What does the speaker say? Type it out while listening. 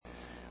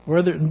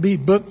whether it be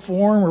book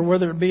form or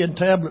whether it be in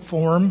tablet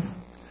form.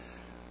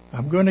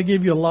 I'm going to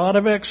give you a lot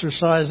of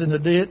exercise in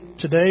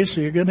today,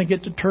 so you're going to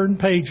get to turn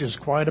pages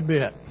quite a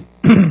bit.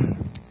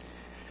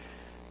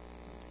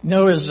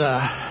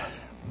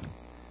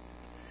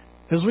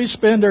 As we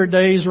spend our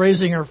days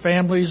raising our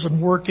families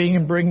and working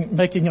and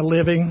making a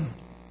living,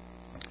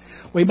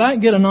 we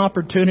might get an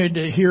opportunity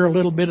to hear a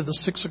little bit of the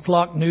 6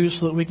 o'clock news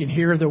so that we can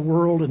hear the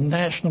world and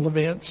national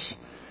events.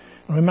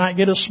 And we might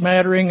get a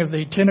smattering of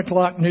the 10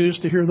 o'clock news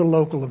to hear the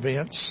local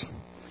events.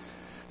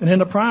 And in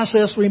the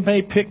process, we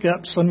may pick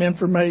up some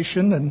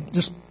information and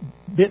just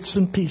bits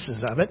and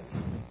pieces of it.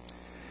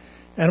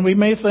 And we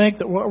may think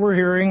that what we're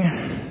hearing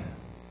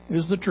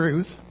is the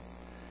truth,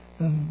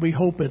 and we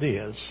hope it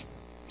is.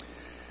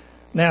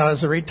 Now,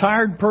 as a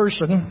retired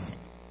person,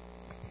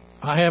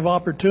 I have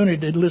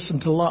opportunity to listen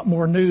to a lot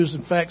more news.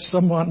 In fact,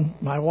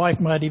 my wife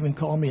might even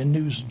call me a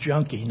news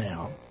junkie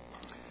now.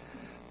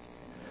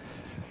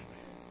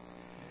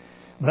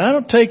 But I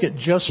don't take it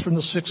just from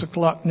the 6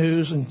 o'clock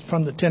news and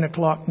from the 10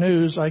 o'clock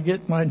news. I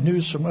get my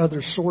news from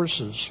other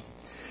sources.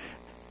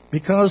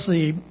 Because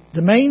the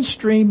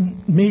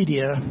mainstream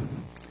media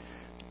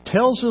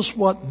tells us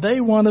what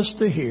they want us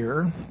to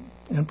hear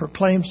and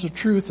proclaims the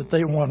truth that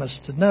they want us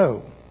to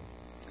know.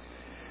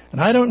 And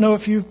I don't know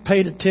if you've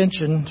paid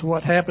attention to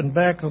what happened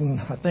back on,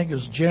 I think it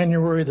was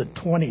January the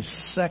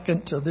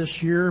 22nd of this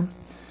year.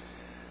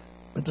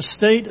 But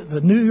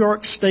the New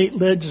York State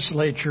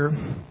Legislature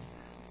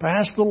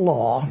passed a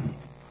law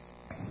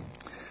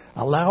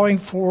allowing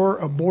for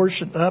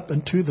abortion up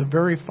into the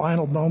very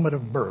final moment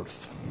of birth.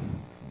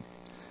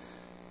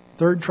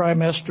 Third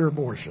trimester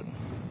abortion.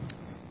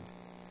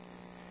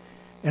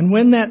 And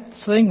when that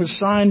thing was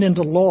signed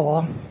into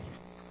law,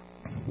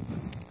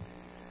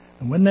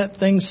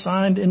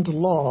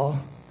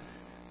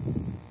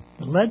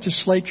 the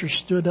legislature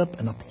stood up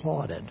and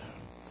applauded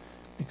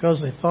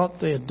because they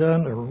thought they had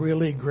done a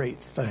really great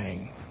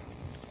thing.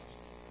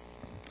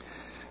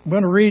 I'm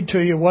going to read to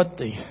you what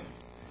the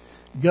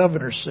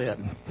governor said.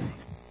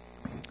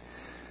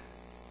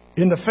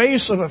 In the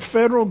face of a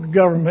federal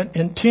government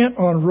intent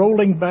on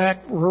rolling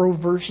back Roe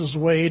versus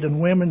Wade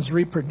and women's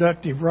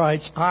reproductive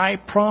rights, I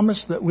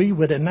promised that we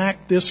would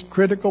enact this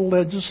critical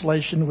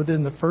legislation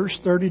within the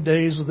first 30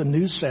 days of the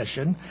new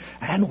session,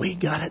 and we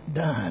got it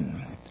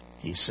done,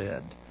 he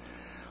said.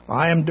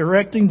 I am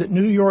directing that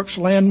New York's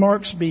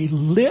landmarks be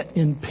lit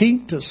in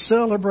pink to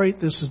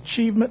celebrate this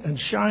achievement and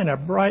shine a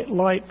bright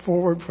light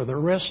forward for the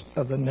rest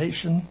of the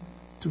nation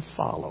to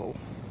follow.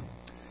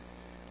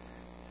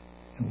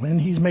 And when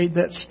he made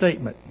that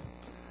statement,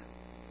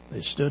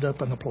 they stood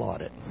up and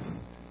applauded.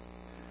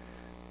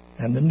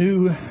 And the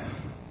new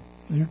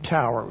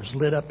tower was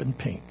lit up in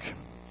pink.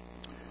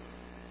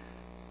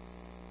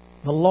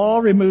 The law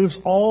removes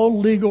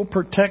all legal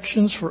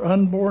protections for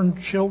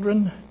unborn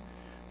children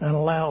and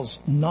allows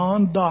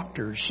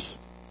non-doctors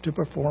to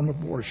perform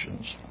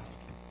abortions.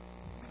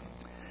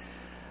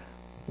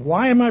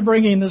 Why am I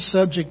bringing this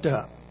subject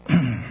up?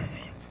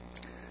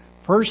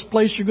 First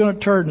place you're going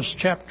to turn is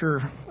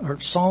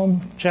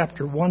Psalm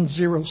chapter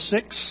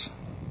 106.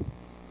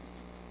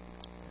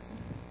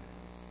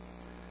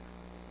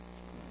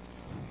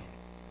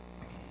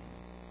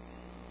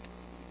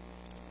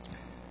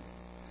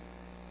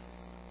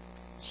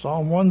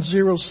 Psalm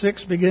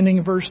 106, beginning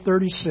in verse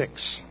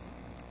 36.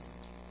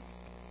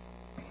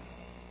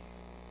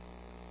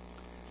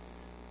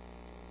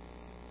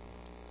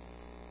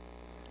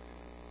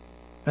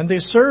 And they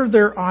served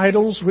their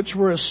idols, which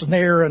were a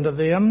snare unto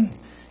them.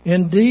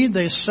 Indeed,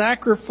 they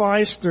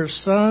sacrificed their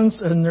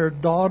sons and their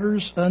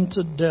daughters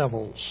unto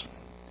devils,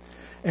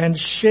 and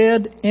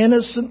shed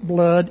innocent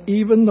blood,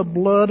 even the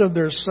blood of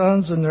their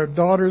sons and their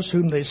daughters,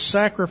 whom they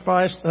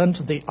sacrificed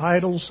unto the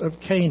idols of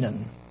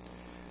Canaan.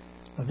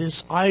 Now,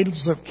 this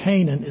idols of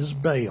Canaan is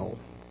Baal.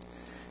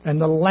 And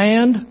the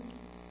land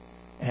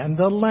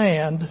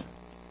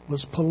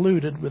was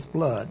polluted with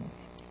blood.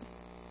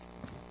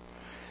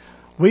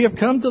 We have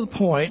come to the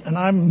point, and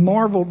I'm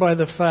marveled by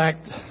the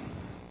fact,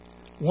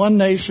 one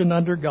nation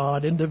under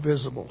God,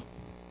 indivisible.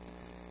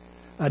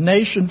 A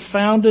nation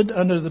founded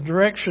under the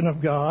direction of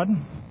God,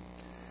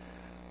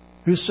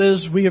 who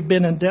says we have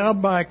been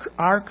endowed by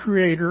our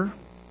Creator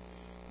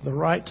the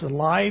right to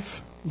life,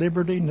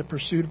 liberty, and the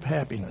pursuit of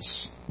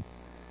happiness.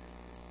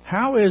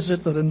 How is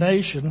it that a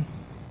nation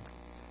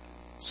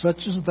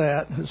such as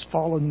that has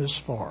fallen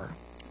this far?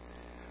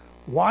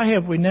 Why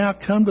have we now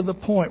come to the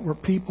point where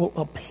people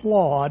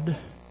applaud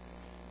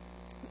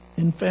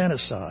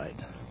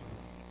infanticide?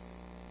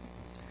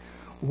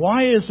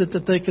 Why is it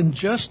that they can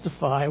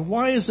justify,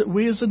 why is it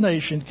we as a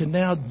nation can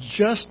now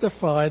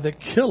justify the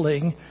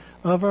killing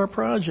of our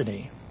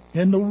progeny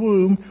in the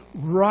womb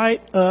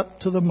right up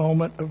to the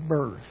moment of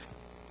birth?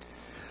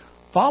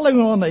 Following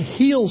on the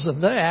heels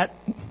of that,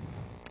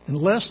 in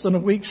less than a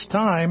week's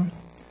time,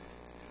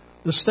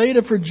 the state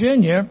of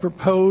Virginia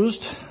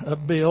proposed a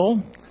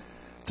bill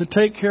to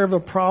take care of a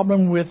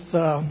problem with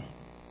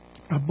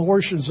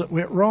abortions that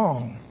went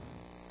wrong.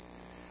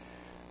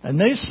 And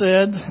they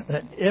said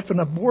that if an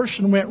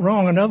abortion went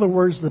wrong, in other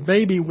words, the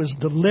baby was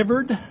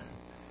delivered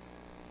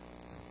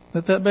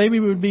that baby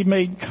would be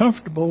made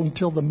comfortable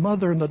until the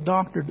mother and the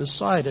doctor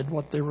decided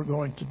what they were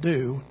going to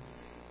do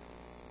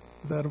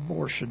with that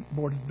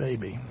aborted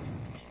baby.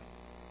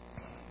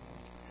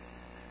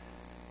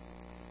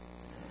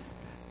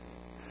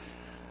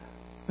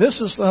 This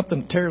is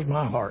something that tears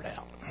my heart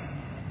out.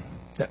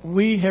 That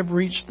we have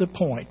reached the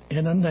point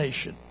in a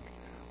nation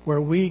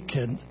where we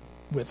can,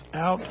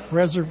 without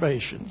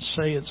reservation,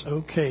 say it's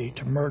okay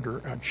to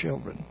murder our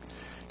children.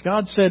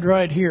 God said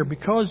right here,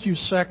 because you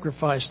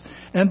sacrificed,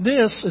 and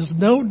this is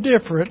no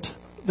different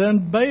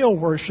than Baal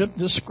worship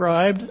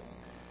described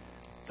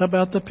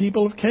about the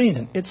people of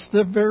Canaan. It's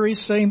the very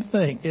same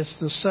thing. It's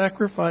the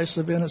sacrifice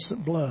of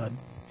innocent blood.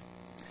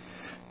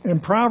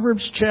 In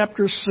Proverbs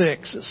chapter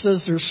 6, it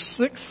says there's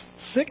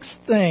six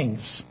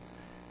things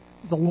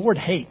the Lord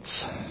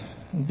hates.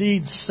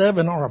 Indeed,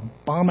 7 are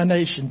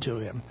abomination to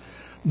him.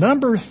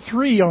 Number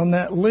 3 on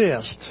that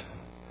list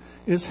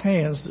is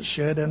hands that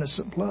shed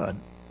innocent blood.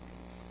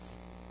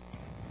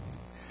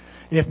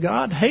 If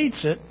God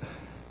hates it,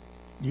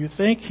 do you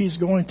think He's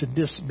going to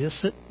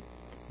dismiss it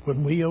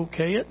when we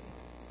okay it?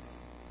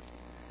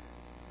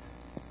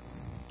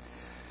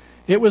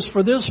 It was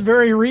for this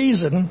very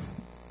reason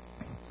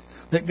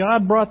that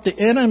God brought the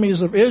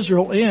enemies of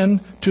Israel in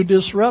to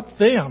disrupt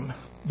them,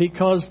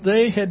 because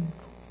they had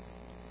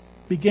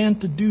began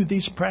to do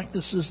these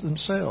practices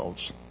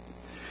themselves.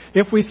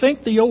 If we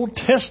think the Old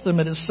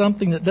Testament is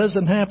something that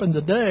doesn't happen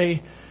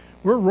today,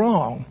 we're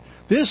wrong.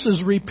 This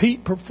is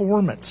repeat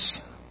performance.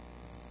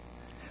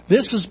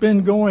 This has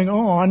been going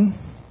on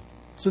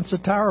since the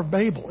Tower of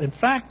Babel. In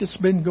fact, it's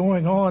been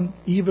going on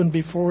even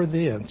before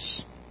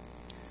this.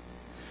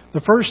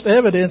 The first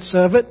evidence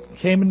of it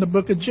came in the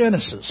book of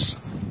Genesis,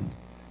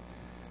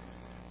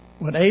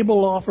 when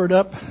Abel offered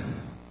up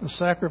the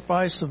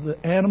sacrifice of the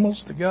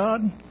animals to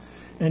God,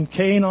 and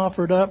Cain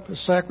offered up a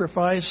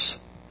sacrifice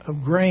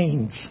of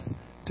grains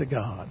to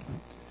God.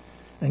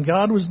 And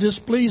God was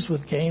displeased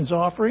with Cain's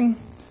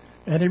offering,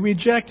 and He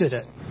rejected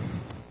it.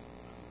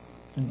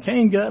 And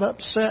Cain got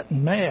upset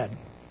and mad.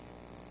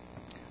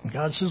 And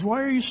God says,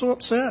 "Why are you so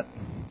upset?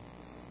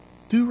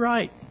 Do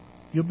right.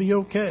 You'll be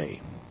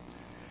okay."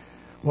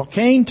 Well,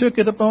 Cain took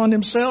it upon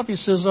himself. He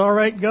says, "All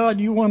right, God,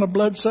 you want a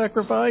blood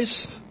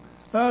sacrifice?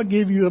 I'll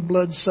give you a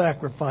blood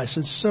sacrifice."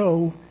 And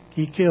so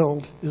he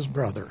killed his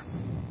brother.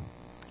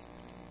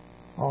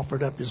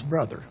 Offered up his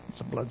brother. It's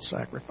a blood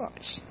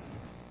sacrifice.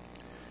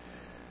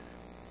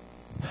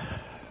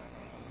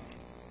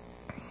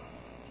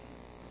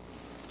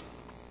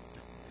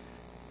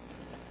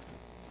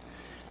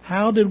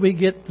 How did we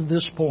get to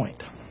this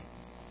point?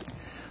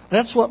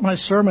 That's what my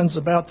sermon's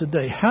about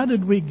today. How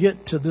did we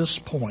get to this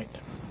point?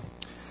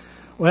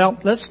 Well,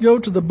 let's go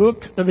to the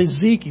book of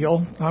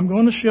Ezekiel. I'm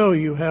going to show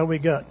you how we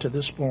got to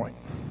this point.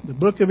 The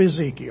book of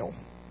Ezekiel.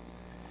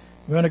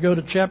 We're going to go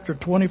to chapter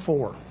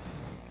 24.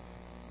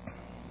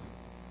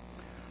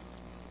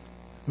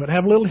 I'm going to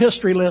have a little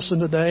history lesson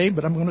today,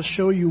 but I'm going to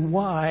show you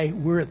why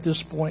we're at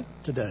this point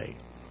today.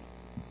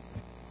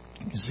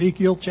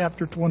 Ezekiel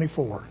chapter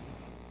 24.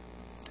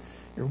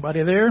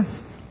 Everybody there?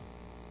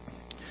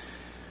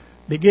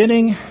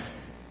 Beginning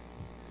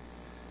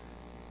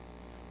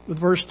with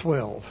verse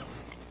 12.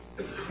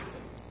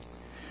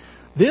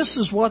 This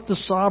is what the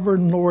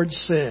sovereign Lord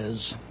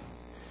says.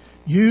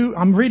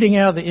 I'm reading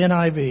out of the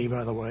NIV,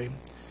 by the way.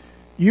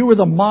 You were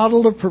the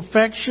model of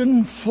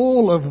perfection,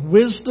 full of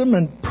wisdom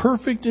and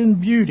perfect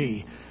in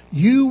beauty.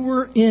 You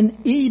were in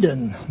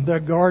Eden, the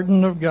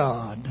garden of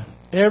God.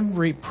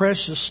 Every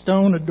precious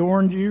stone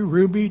adorned you: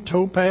 ruby,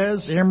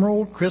 topaz,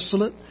 emerald,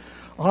 chrysolite,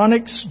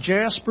 onyx,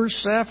 jasper,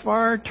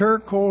 sapphire,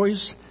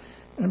 turquoise,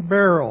 and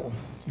beryl.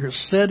 Your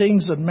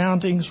settings and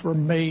mountings were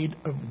made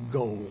of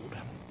gold.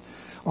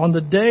 On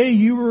the day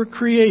you were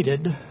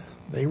created,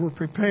 they were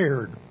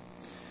prepared.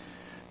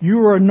 You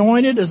were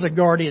anointed as a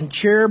guardian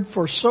cherub,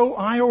 for so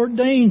I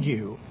ordained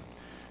you.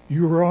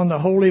 You were on the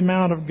holy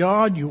mount of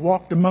God. You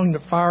walked among the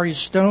fiery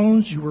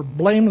stones. You were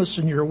blameless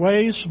in your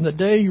ways from the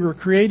day you were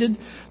created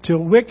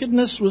till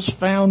wickedness was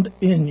found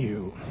in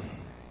you.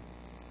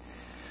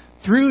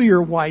 Through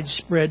your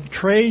widespread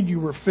trade, you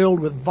were filled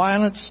with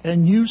violence,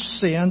 and you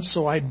sinned,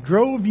 so I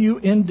drove you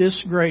in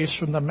disgrace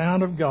from the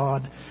mount of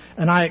God,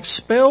 and I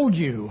expelled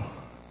you,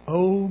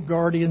 O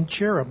guardian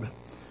cherub,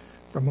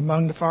 from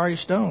among the fiery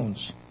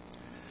stones.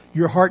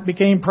 Your heart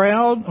became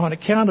proud on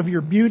account of your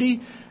beauty,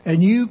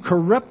 and you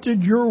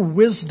corrupted your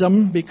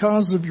wisdom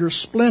because of your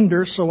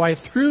splendor, so I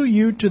threw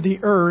you to the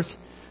earth,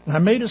 and I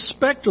made a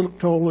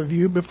spectacle of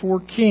you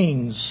before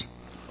kings.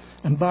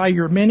 And by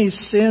your many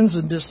sins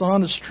and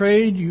dishonest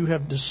trade, you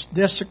have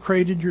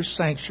desecrated your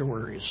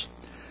sanctuaries.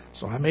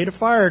 So I made a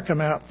fire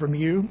come out from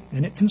you,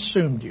 and it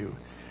consumed you.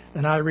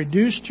 And I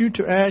reduced you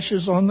to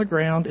ashes on the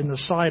ground in the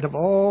sight of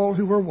all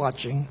who were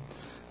watching.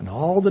 And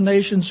all the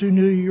nations who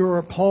knew you were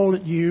appalled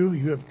at you.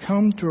 You have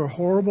come to a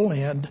horrible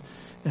end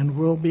and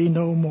will be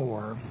no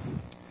more.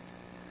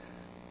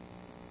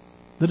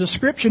 The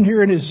description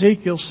here in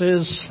Ezekiel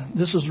says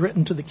this is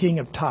written to the king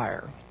of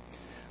Tyre.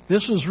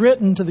 This was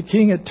written to the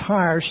king of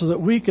Tyre so that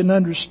we can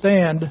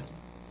understand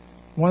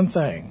one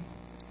thing.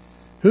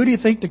 Who do you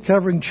think the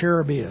covering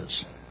cherub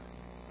is?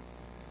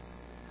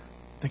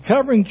 The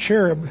covering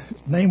cherub,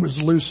 his name was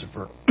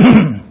Lucifer.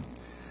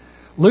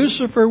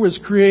 Lucifer was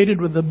created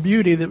with the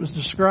beauty that was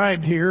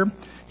described here.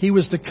 He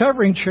was the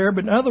covering cherub.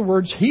 In other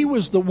words, he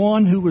was the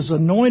one who was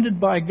anointed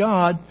by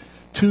God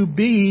to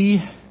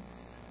be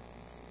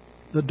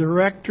the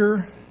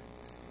director,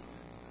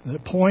 the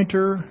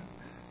pointer,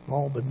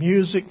 all the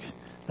music,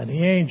 and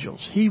the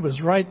angels. He was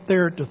right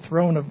there at the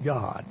throne of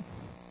God.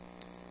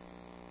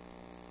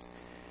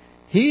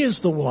 He is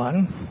the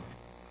one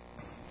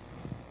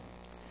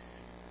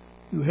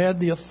who had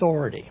the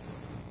authority.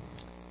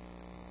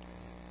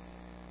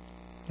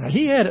 Now,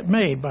 he had it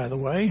made, by the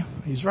way.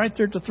 He's right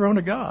there at the throne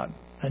of God,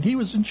 and he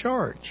was in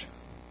charge.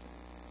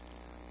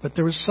 But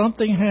there was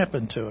something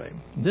happened to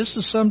him. This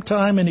is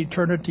sometime in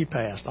eternity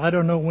past. I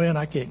don't know when.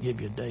 I can't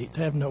give you a date.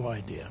 I have no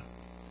idea.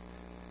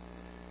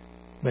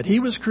 But he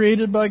was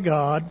created by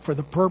God for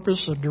the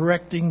purpose of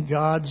directing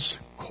God's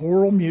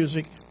choral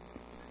music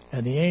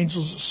and the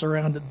angels that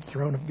surrounded the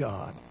throne of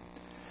God.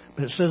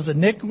 But it says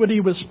iniquity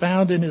was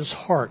found in his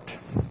heart.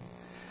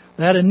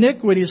 That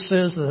iniquity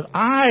says that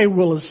I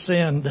will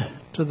ascend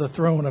to the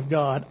throne of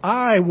God.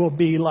 I will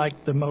be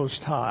like the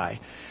Most High.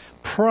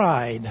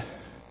 Pride.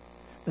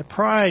 The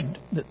pride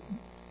that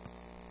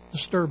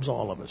disturbs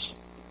all of us.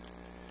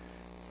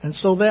 And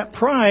so that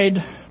pride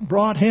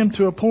brought him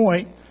to a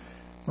point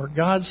where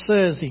God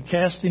says He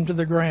cast him to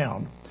the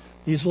ground.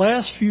 These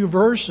last few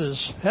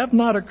verses have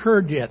not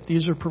occurred yet.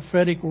 These are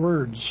prophetic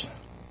words.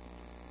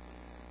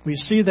 We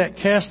see that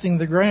casting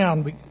the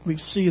ground. We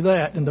see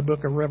that in the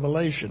book of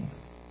Revelation.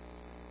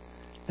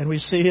 And we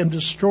see him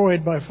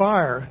destroyed by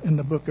fire in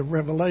the book of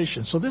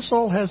Revelation. So this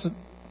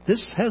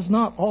has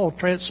not all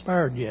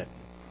transpired yet.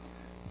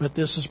 But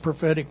this is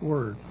prophetic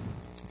word.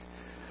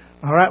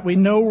 All right, we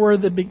know where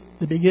the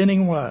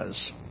beginning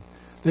was.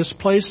 This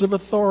place of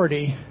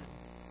authority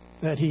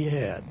that he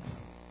had.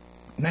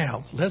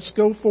 Now, let's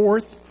go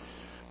forth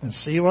and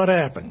see what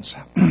happens.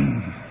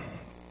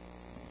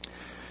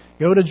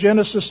 Go to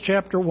Genesis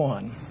chapter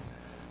 1.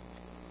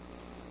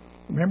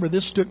 Remember,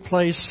 this took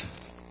place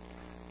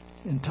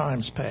in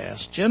times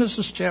past.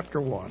 Genesis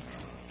chapter 1.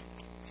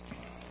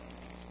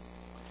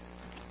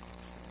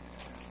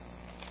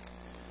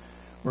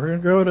 We're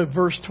going to go to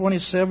verse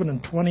 27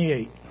 and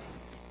 28.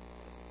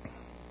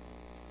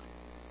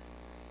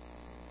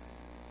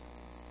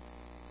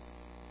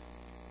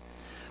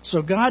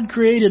 So God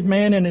created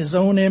man in His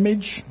own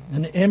image.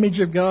 In the image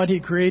of God He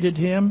created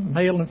him.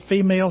 Male and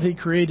female He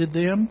created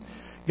them.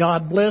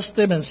 God blessed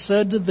them and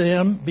said to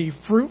them, be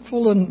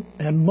fruitful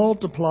and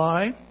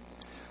multiply.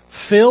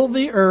 Fill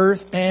the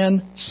earth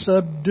and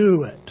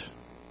subdue it.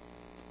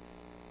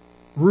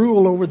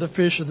 Rule over the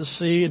fish of the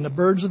sea and the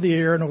birds of the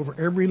air and over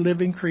every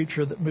living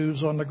creature that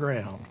moves on the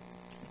ground.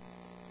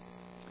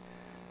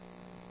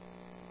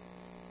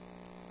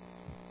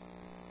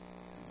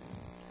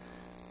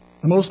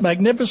 The most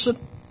magnificent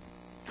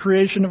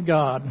creation of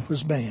God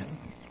was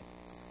man.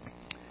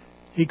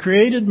 He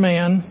created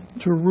man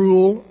to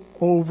rule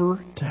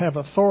over, to have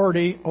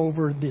authority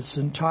over this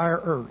entire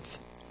earth.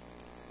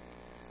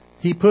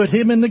 He put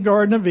him in the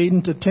Garden of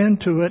Eden to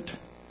tend to it.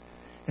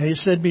 And He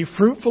said, be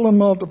fruitful and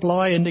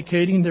multiply,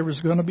 indicating there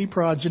was going to be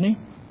progeny.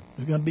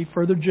 There's going to be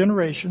further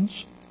generations.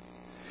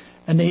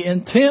 And the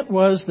intent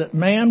was that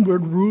man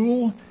would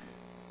rule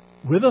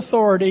with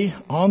authority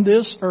on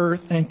this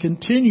earth and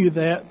continue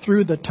that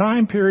through the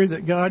time period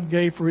that God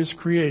gave for His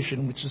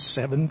creation, which is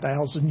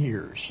 7,000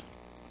 years.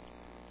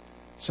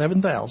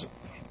 7,000.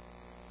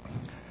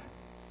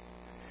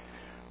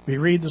 We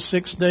read the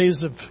 6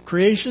 days of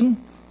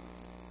creation,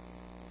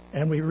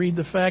 and we read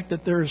the fact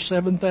that there are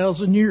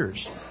 7,000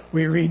 years.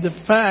 We read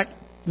the fact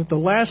that the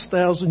last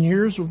 1,000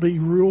 years will be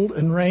ruled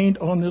and reigned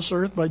on this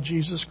earth by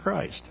Jesus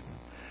Christ.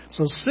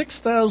 So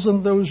 6,000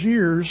 of those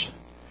years,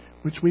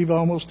 which we've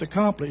almost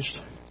accomplished,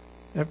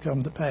 have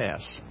come to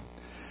pass.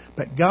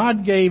 But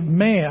God gave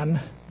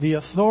man the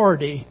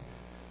authority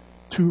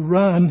to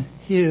run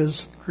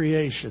His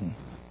creation.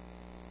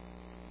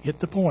 Get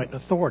the point,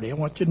 authority. I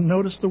want you to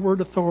notice the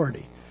word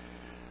authority.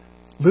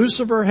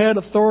 Lucifer had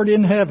authority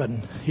in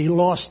heaven. He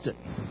lost it.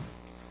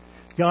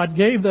 God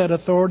gave that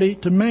authority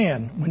to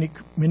man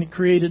when He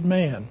created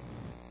man.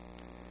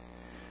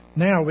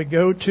 Now we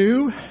go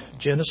to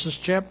Genesis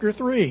chapter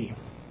 3.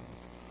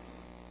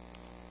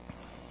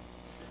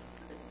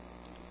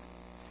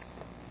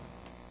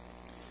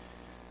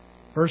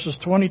 Verses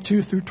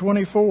 22 through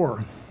 24.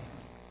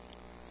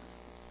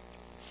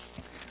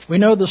 We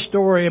know the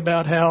story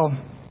about how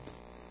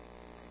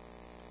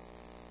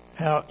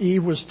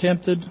Eve was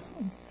tempted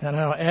and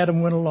how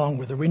Adam went along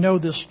with her. We know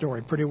this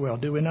story pretty well,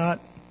 do we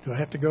not? Do I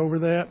have to go over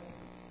that?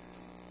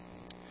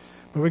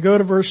 But we go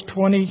to verse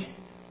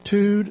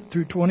 22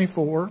 through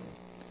 24.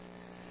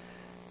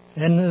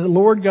 And the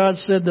Lord God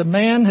said, the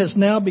man has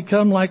now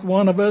become like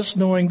one of us,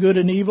 knowing good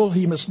and evil.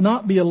 He must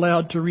not be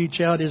allowed to reach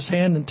out his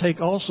hand and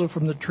take also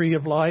from the tree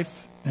of life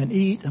and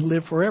eat and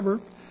live forever.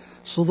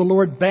 So the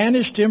Lord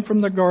banished him from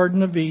the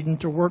Garden of Eden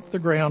to work the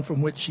ground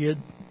from which he had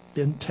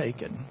been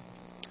taken.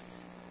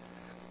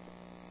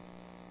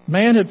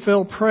 man had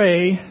fell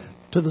prey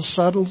to the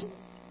subtle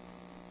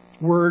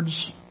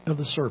words of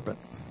the serpent.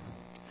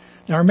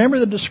 Now remember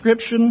the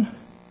description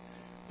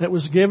that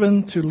was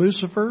given to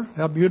Lucifer,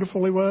 how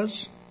beautiful he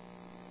was?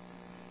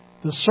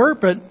 The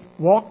serpent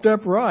walked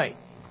upright.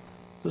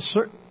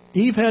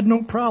 Eve had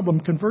no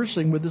problem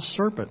conversing with the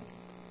serpent.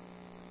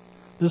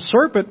 The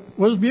serpent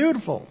was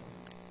beautiful,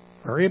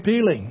 very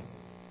appealing,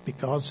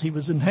 because he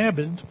was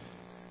inhabited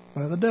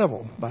by the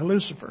devil, by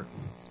Lucifer.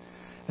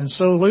 And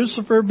so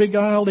Lucifer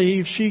beguiled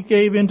Eve. She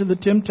gave into the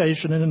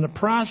temptation, and in the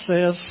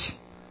process,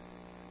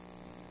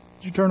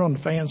 would you turn on the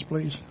fans,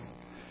 please?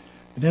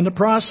 And in the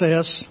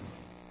process,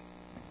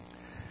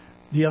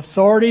 the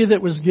authority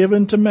that was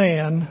given to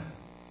man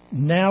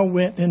now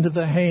went into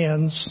the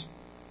hands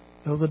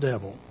of the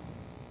devil.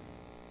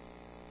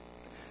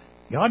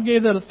 God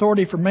gave that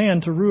authority for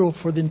man to rule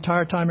for the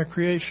entire time of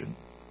creation.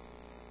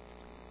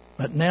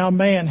 But now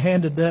man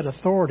handed that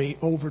authority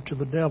over to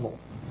the devil.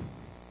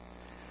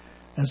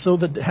 And so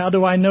how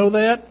do I know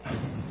that?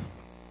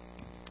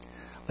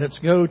 Let's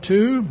go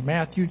to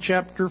Matthew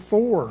chapter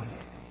 4.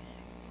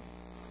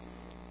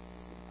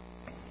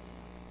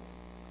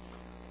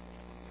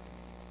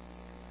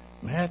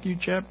 Matthew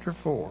chapter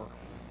 4.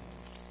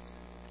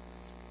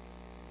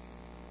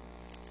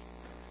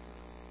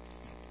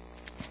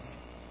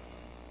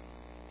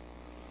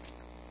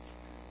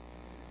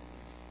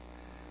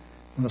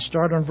 I'm going to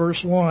start on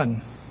verse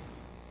 1.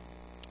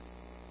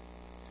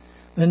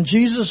 Then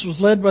Jesus was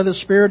led by the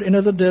Spirit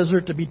into the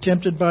desert to be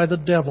tempted by the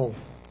devil.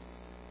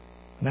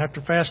 And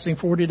after fasting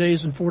 40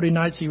 days and 40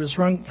 nights, he was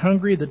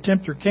hungry. The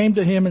tempter came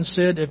to him and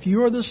said, "If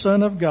you are the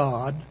Son of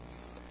God,"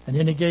 and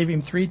then he gave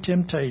him 3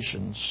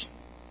 temptations.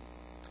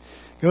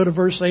 Go to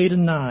verse 8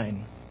 and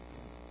 9.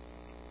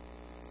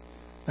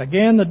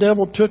 Again, the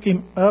devil took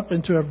him up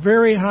into a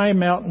very high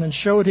mountain and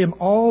showed him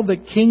all the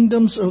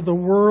kingdoms of the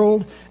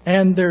world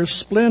and their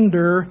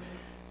splendor.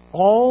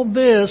 "All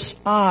this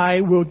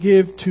I will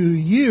give to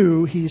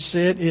you," he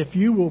said, "if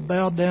you will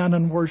bow down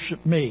and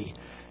worship me."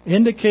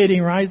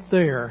 Indicating right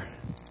there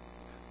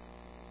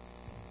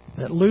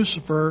that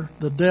Lucifer,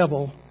 the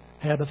devil,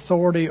 had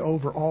authority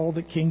over all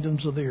the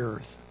kingdoms of the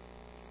earth.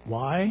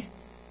 Why?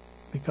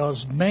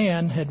 Because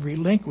man had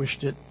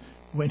relinquished it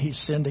when he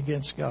sinned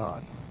against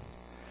God.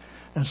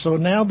 And so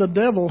now the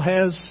devil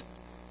has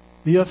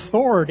the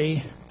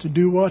authority to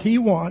do what he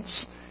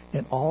wants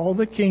in all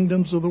the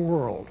kingdoms of the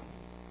world.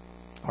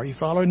 Are you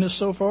following this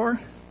so far?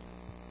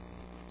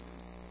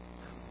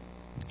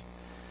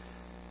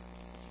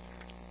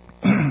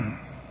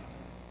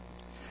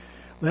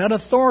 That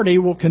authority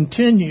will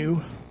continue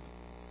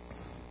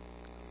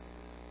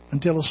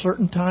until a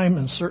certain time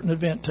and certain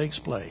event takes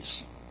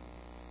place.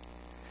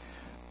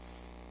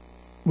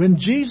 When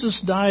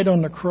Jesus died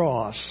on the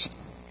cross,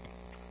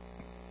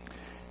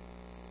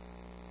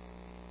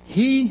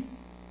 he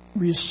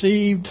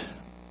received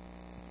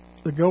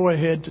the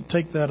go-ahead to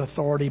take that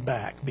authority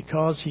back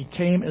because he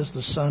came as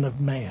the Son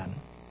of Man.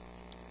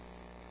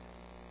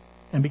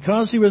 And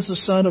because he was the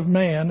Son of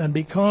Man and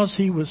because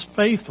he was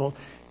faithful,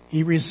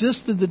 he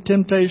resisted the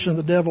temptation of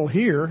the devil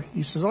here.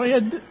 He says,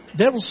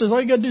 devil says,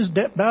 all you got to do is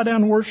bow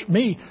down and worship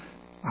me.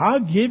 I'll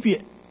give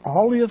you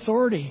all the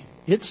authority.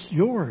 It's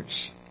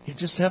yours. You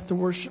just have to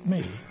worship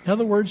me. In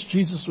other words,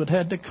 Jesus would have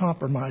had to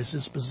compromise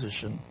his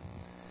position.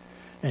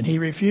 And he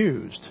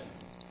refused.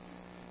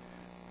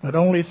 But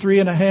only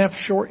 3.5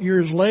 short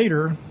years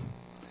later,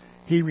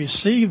 he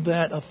received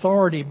that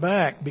authority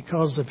back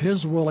because of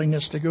his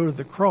willingness to go to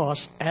the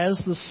cross as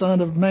the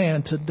Son of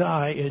Man to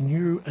die in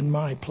you and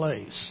my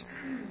place.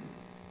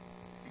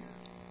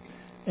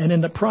 And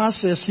in the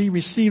process, he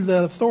received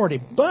that authority.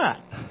 But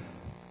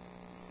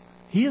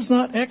he has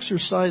not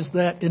exercised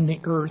that in the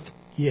earth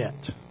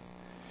yet.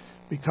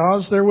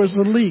 Because there was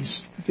a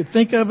lease. You could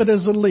think of it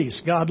as a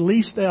lease. God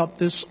leased out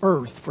this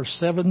earth for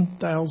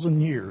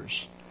 7,000 years.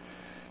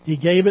 He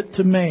gave it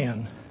to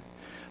man.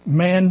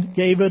 Man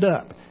gave it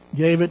up,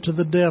 gave it to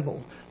the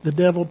devil. The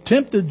devil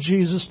tempted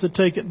Jesus to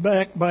take it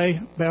back by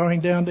bowing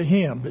down to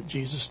him, but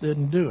Jesus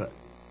didn't do it.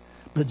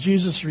 But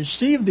Jesus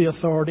received the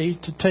authority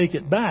to take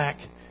it back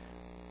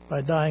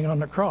by dying on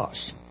the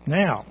cross.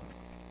 Now,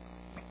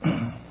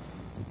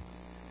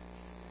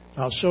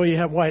 I'll show you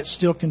why it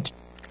still continues.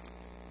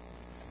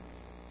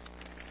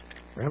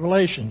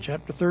 Revelation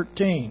chapter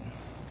 13.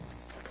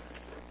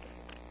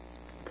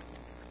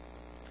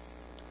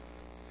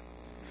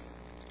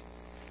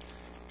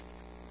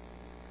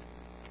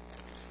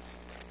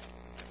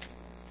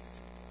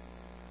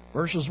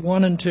 Verses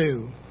 1 and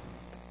 2.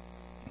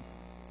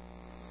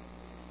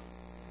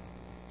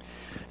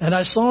 And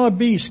I saw a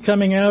beast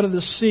coming out of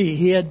the sea.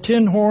 He had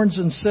 10 horns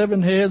and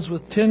 7 heads,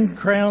 with 10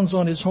 crowns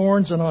on his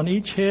horns, and on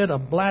each head a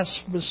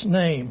blasphemous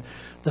name.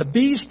 The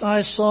beast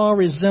I saw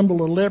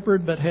resembled a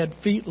leopard, but had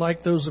feet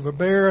like those of a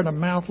bear and a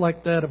mouth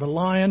like that of a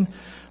lion.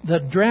 The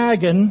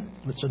dragon,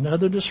 that's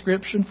another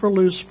description for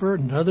Lucifer,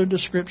 another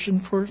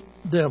description for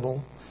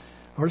devil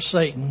or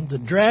Satan. The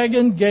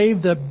dragon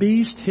gave the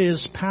beast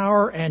his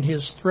power and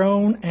his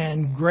throne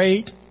and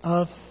great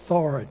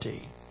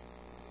authority.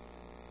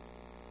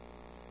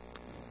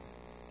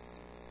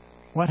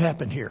 What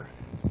happened here?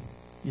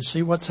 You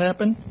see what's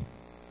happened?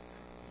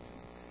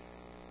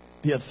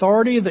 The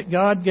authority that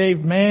God gave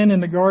man in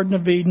the Garden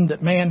of Eden,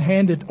 that man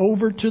handed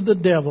over to the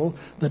devil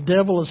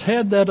has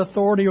had that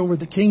authority over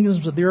the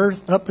kingdoms of the earth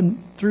up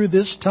and through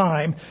this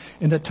time.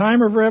 In the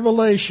time of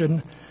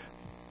Revelation,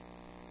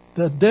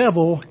 the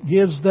devil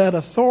gives that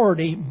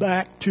authority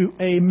back to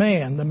a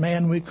man, the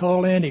man we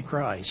call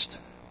Antichrist.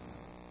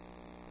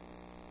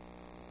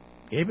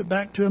 Gave it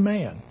back to a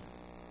man.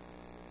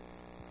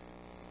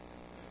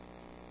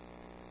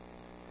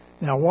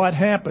 Now what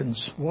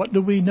happens? What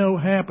do we know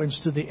happens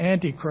to the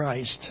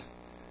Antichrist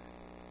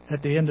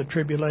at the end of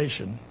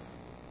tribulation?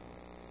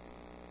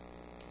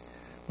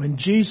 When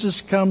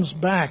Jesus comes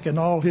back in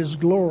all His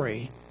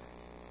glory,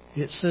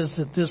 it says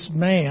that this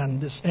man,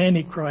 this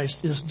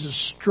Antichrist, is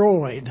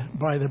destroyed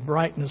by the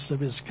brightness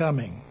of his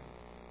coming.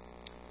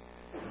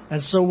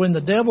 And so when the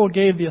devil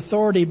gave the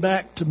authority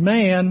back to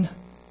man,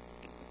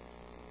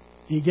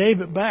 he gave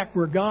it back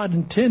where God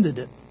intended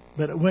it,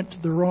 but it went to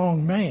the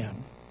wrong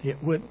man.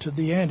 It went to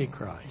the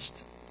Antichrist.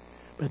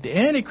 But the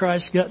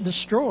Antichrist got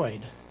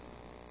destroyed.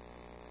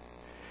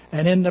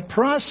 And in the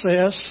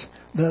process,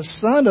 the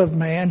Son of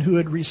Man, who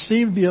had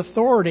received the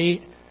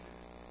authority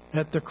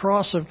at the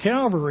cross of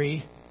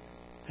Calvary,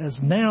 has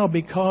now,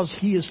 because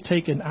He has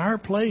taken our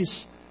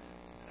place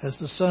as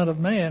the Son of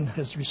Man,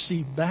 has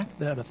received back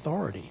that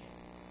authority.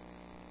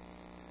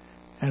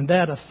 And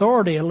that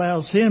authority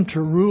allows Him to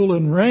rule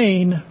and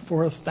reign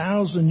for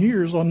 1,000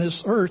 years on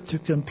this earth to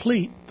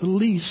complete the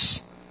lease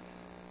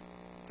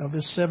of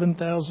this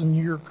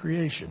 7,000-year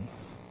creation.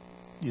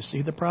 You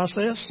see the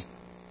process?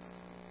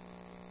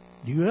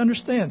 Do you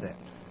understand that?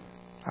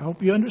 I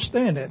hope you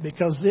understand that,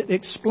 because it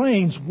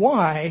explains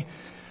why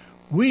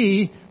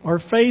we are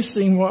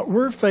facing what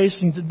we're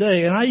facing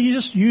today. And I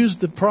just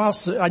used the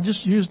process. I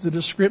just used the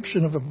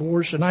description of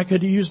abortion. I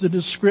could have used the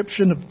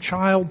description of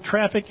child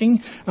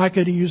trafficking. I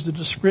could have used the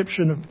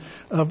description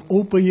of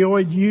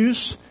opioid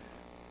use.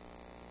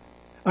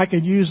 I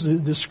could use the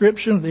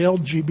description of the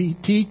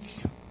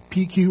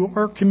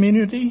LGBTQR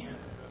community.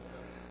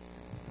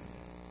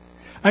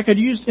 I could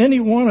use any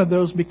one of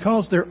those,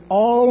 because they're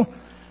all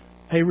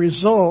a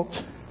result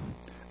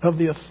of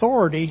the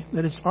authority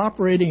that is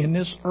operating in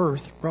this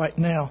earth right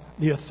now,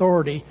 the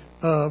authority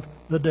of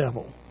the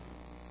devil.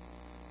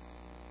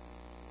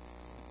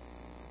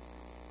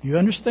 You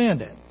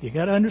understand that? You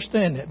got to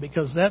understand that,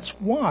 because that's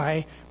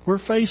why we're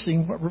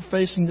facing what we're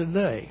facing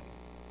today.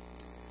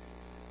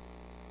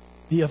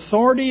 The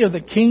authority of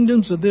the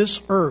kingdoms of this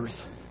earth,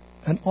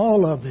 and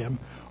all of them,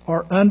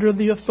 are under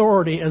the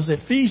authority, as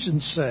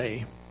Ephesians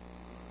say,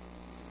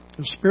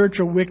 of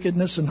spiritual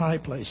wickedness in high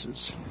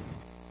places.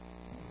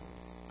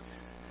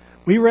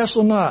 We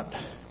wrestle not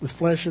with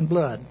flesh and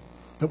blood,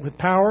 but with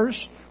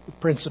powers, with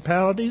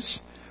principalities,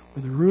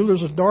 with the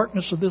rulers of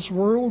darkness of this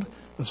world,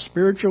 of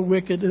spiritual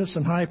wickedness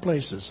in high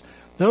places.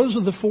 Those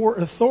are the four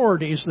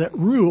authorities that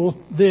rule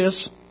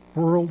this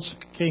world's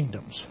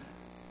kingdoms.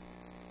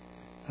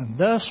 And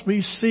thus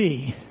we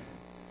see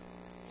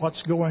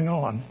what's going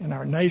on in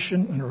our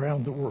nation and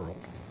around the world.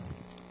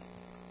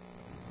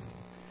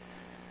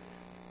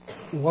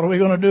 What are we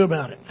going to do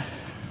about it?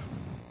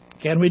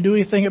 Can we do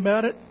anything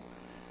about it?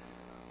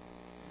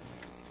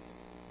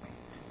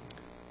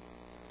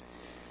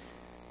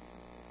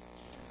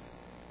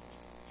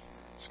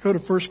 Let's go to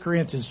 1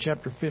 Corinthians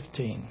chapter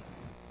 15.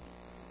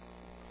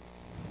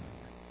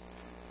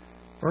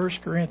 1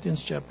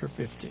 Corinthians chapter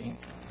 15.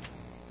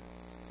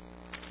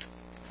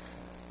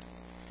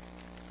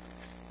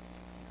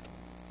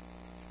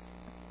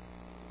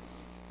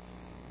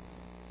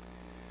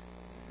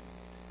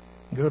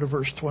 Go to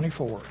verse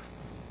 24.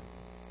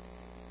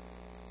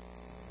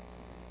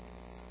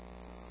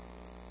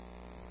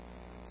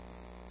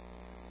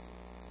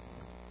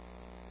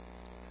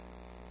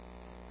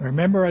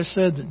 Remember, I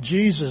said that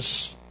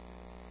Jesus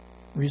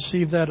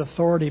received that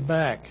authority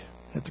back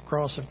at the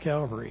cross of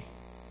Calvary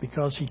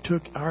because He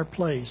took our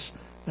place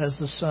as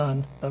the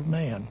Son of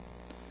Man.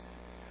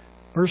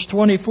 Verse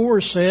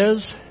 24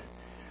 says,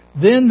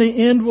 "Then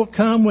the end will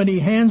come when He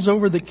hands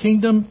over the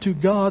kingdom to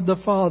God the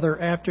Father,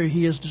 after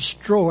He has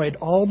destroyed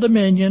all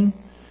dominion,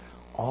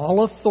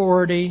 all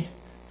authority,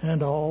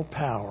 and all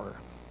power."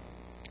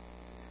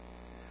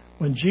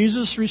 When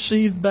Jesus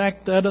received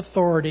back that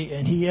authority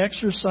and He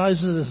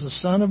exercised it as the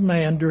Son of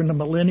Man during the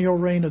millennial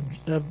reign of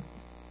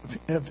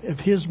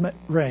His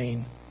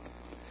reign,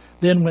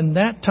 then when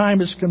that time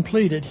is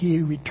completed,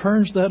 He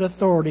returns that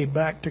authority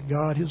back to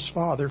God His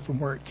Father from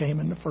where it came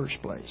in the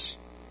first place.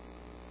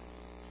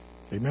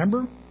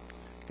 Remember?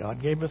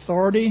 God gave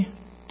authority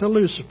to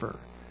Lucifer.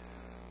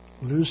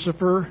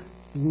 Lucifer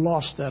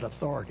lost that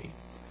authority.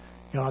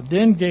 God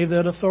then gave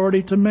that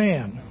authority to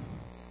man.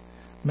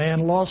 Man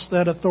lost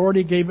that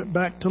authority, gave it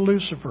back to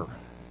Lucifer.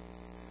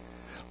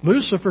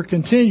 Lucifer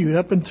continued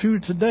up and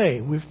through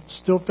today. We're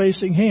still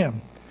facing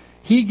him.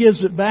 He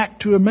gives it back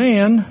to a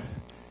man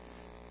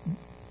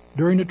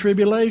during the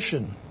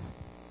tribulation.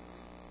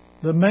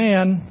 The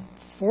man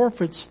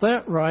forfeits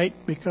that right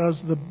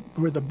because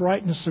with the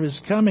brightness of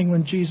his coming,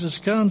 when Jesus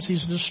comes,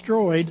 he's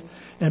destroyed.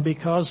 And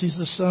because he's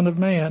the Son of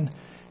Man,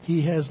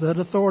 he has that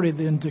authority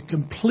then to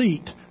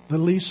complete the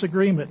lease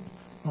agreement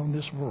on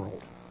this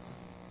world.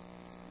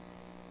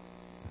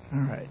 All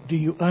right. Do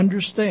you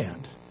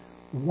understand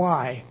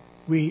why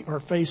we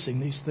are facing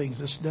these things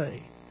this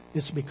day?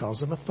 It's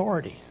because of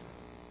authority.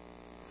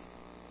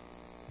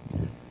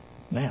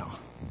 Now,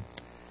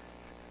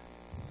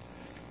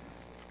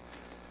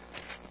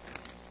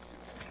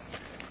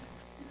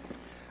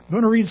 I'm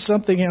going to read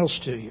something else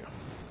to you,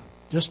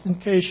 just in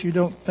case you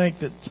don't think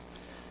that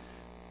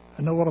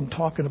I know what I'm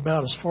talking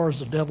about as far as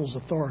the devil's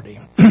authority.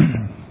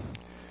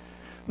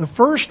 The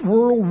First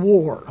World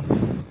War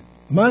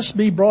must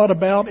be brought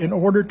about in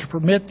order to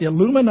permit the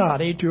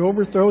Illuminati to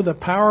overthrow the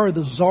power of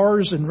the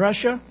czars in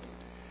Russia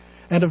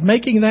and of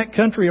making that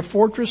country a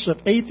fortress of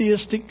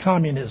atheistic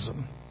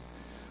communism.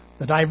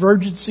 The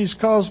divergencies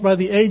caused by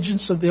the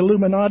agents of the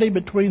Illuminati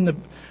between the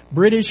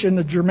British and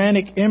the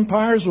Germanic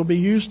empires will be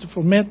used to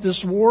foment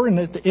this war, and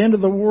at the end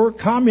of the war,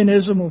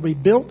 communism will be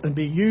built and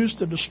be used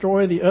to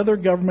destroy the other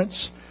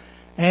governments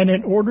and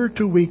in order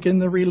to weaken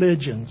the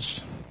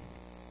religions.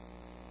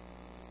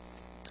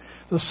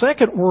 The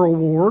Second World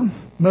War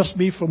must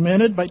be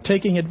fomented by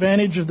taking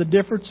advantage of the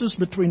differences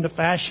between the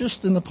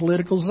fascist and the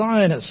political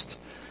Zionist.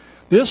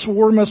 This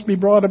war must be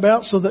brought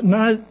about so that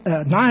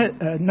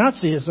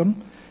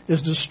Nazism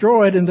is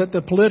destroyed and that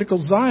the political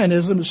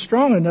Zionism is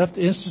strong enough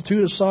to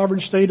institute a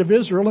sovereign state of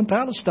Israel and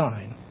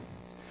Palestine.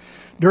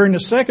 During the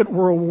Second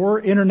World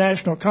War,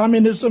 international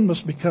communism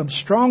must become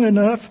strong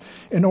enough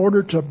in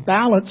order to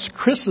balance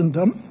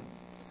Christendom,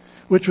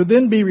 which would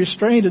then be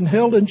restrained and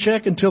held in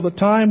check until the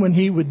time when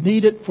he would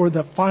need it for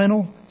the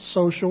final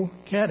social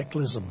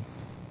cataclysm.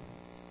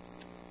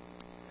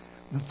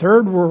 The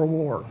Third World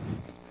War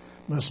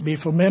must be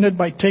fomented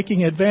by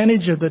taking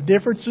advantage of the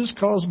differences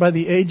caused by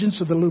the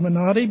agents of the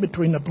Illuminati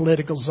between the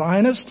political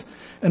Zionists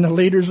and the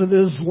leaders of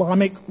the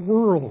Islamic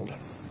world.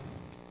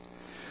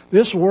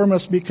 This war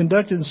must be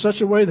conducted in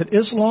such a way that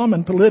Islam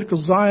and political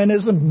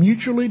Zionism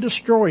mutually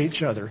destroy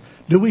each other.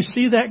 Do we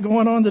see that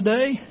going on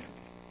today?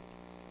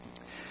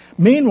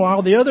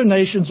 Meanwhile, the other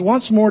nations,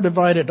 once more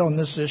divided on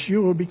this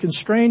issue, will be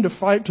constrained to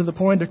fight to the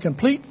point of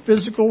complete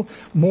physical,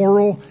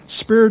 moral,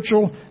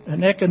 spiritual,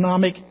 and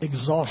economic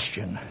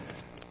exhaustion.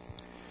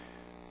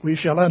 We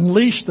shall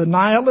unleash the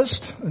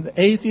nihilist and the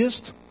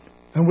atheist,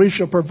 and we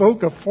shall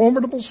provoke a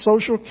formidable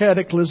social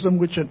cataclysm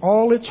which in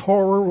all its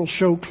horror will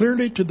show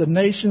clearly to the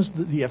nations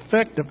the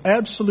effect of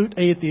absolute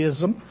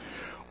atheism,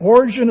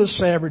 origin of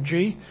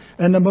savagery,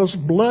 and the most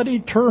bloody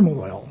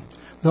turmoil.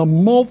 The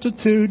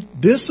multitude,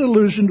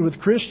 disillusioned with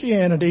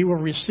Christianity, will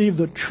receive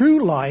the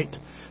true light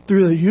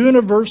through the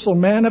universal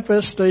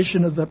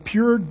manifestation of the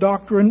pure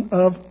doctrine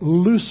of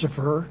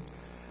Lucifer,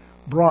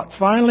 brought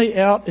finally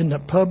out in the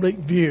public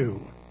view.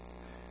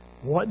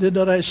 What did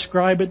I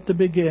describe at the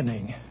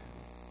beginning?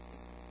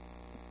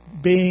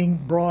 Being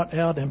brought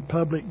out in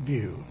public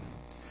view.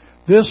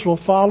 This will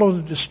follow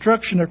the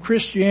destruction of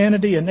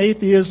Christianity and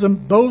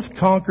atheism, both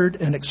conquered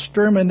and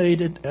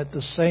exterminated at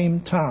the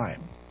same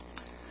time.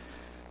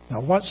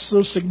 Now, what's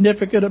so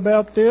significant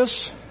about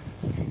this?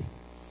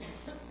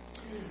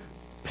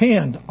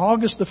 Penned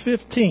August the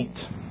 15th,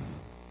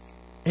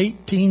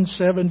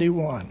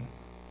 1871.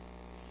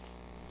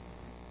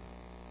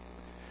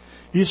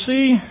 You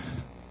see,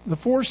 the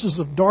forces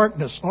of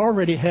darkness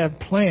already have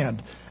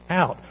planned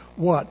out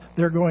what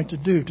they're going to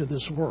do to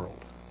this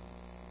world.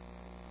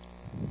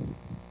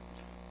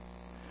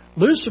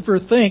 Lucifer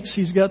thinks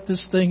he's got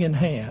this thing in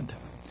hand.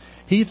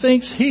 He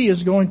thinks he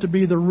is going to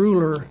be the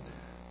ruler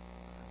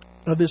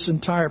of this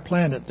entire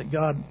planet that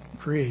God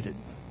created.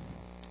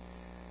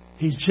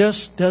 He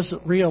just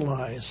doesn't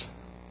realize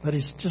that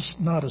he's just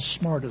not as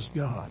smart as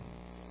God.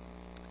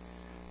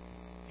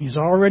 He's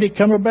already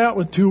come about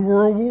with 2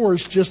 world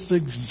wars, just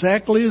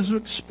exactly as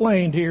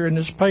explained here in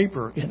this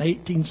paper in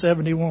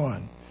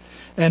 1871.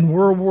 And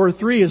World War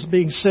III is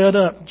being set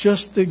up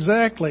just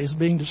exactly as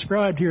being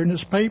described here in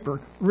this paper,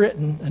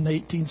 written in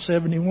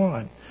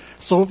 1871.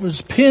 So if it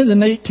was penned in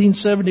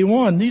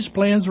 1871, these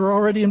plans were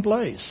already in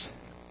place.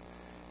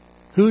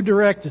 Who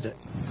directed it?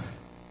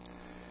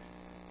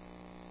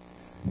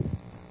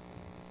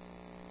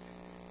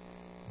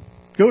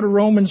 Go to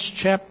Romans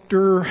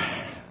chapter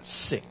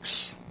 6.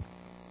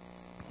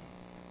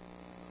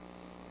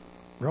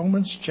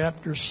 Romans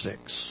chapter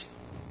 6.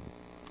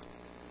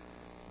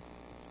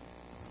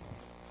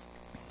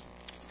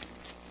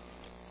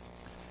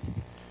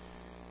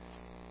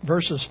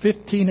 Verses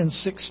 15 and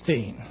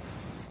 16.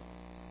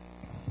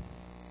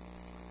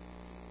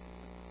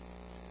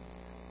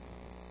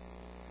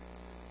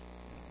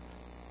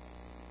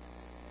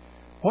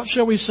 What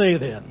shall we say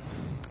then?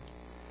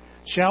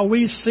 Shall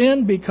we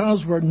sin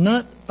because we're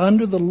not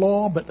under the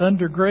law but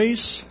under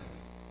grace?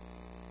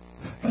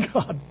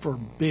 God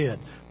forbid.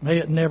 May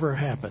it never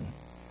happen.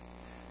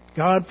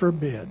 God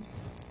forbid.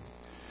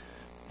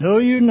 Know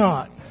you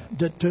not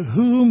that to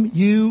whom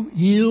you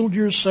yield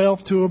yourself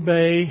to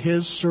obey,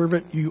 his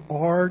servant you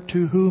are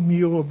to whom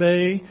you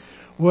obey,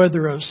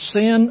 whether of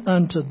sin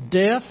unto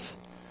death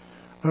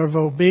or of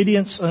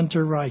obedience unto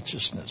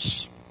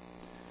righteousness.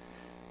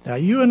 Now,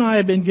 you and I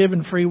have been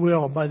given free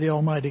will by the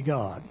Almighty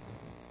God.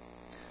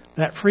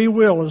 That free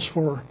will is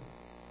for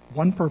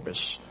one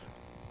purpose: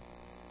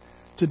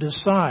 to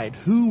decide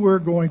who we're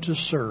going to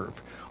serve.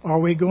 Are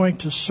we going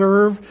to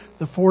serve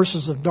the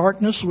forces of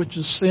darkness, which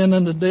is sin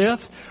unto death,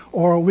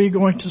 or are we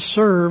going to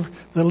serve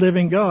the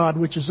living God,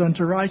 which is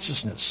unto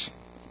righteousness?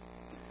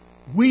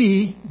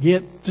 We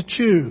get to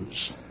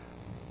choose.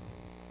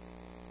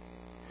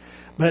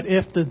 But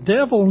if the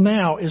devil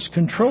now is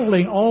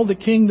controlling all the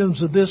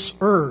kingdoms of this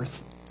earth,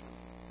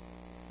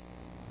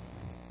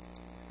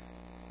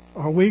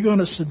 are we going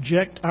to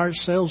subject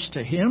ourselves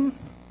to him?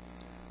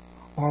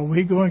 Or are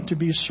we going to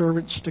be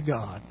servants to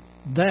God?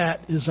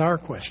 That is our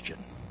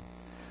question.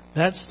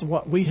 That's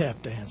what we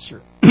have to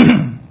answer.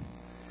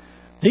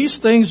 These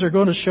things are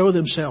going to show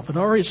themselves. It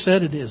already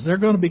said it is. They're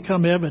going to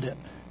become evident.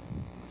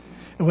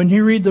 And when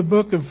you read the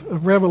book of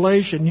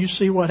Revelation, you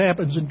see what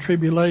happens in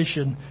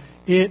tribulation.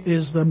 It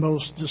is the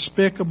most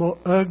despicable,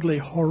 ugly,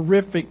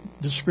 horrific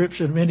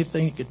description of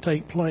anything that could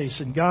take place.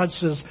 And God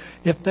says,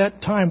 if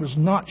that time was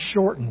not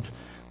shortened,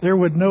 there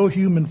would no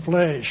human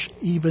flesh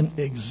even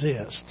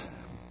exist.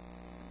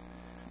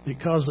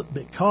 Because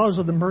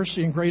of the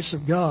mercy and grace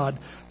of God,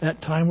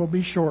 that time will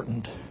be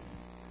shortened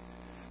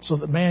so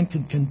that man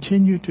can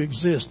continue to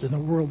exist in a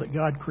world that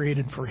God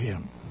created for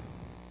him.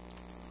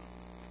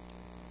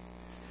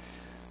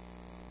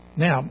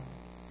 Now,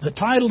 the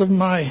title of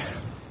my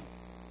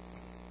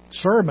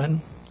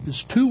sermon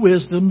is Two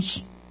Wisdoms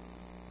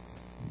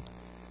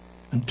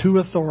and Two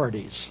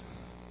Authorities.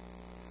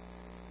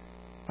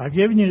 I've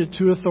given you the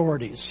two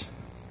authorities.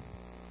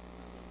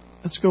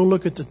 Let's go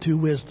look at the two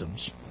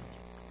wisdoms.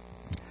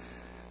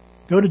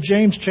 Go to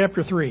James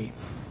chapter 3.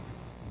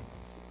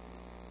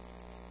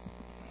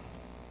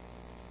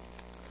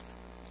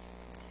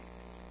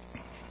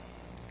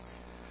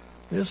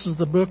 This is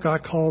the book I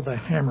call the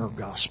Hammer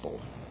Gospel.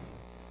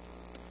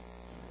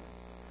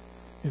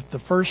 If the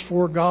first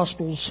four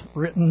Gospels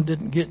written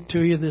didn't get to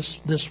you,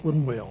 this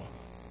one will.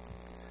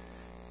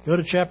 Go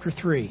to chapter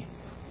 3.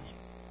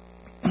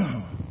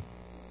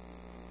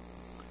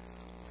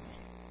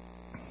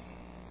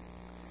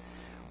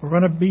 We're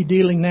going to be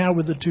dealing now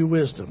with the two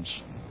wisdoms.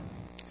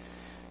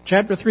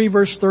 Chapter 3,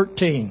 verse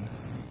 13.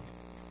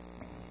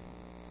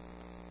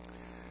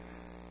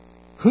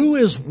 Who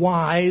is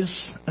wise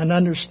and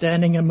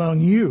understanding among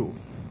you?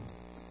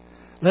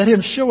 Let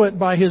him show it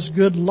by his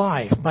good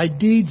life, by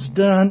deeds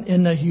done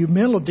in the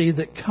humility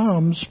that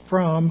comes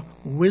from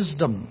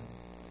wisdom.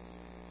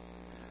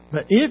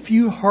 But if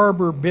you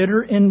harbor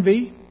bitter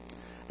envy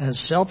and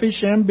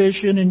selfish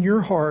ambition in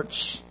your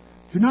hearts,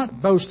 do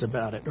not boast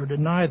about it or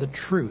deny the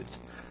truth.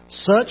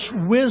 Such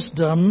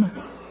wisdom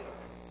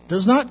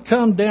does not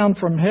come down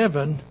from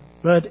heaven,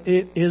 but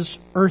it is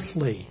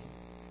earthly,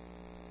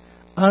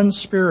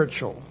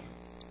 unspiritual,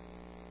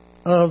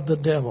 of the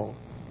devil.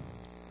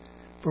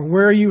 For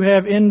where you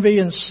have envy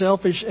and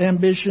selfish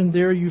ambition,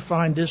 there you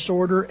find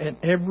disorder and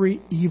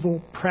every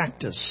evil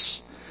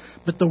practice.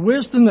 But the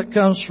wisdom that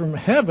comes from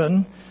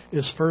heaven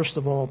is first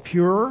of all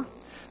pure,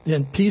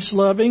 then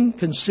peace-loving,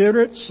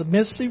 considerate,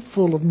 submissive,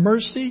 full of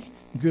mercy,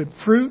 good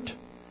fruit,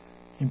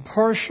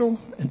 impartial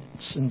and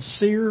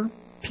sincere,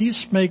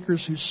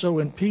 peacemakers who sow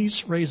in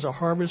peace raise a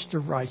harvest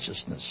of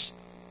righteousness.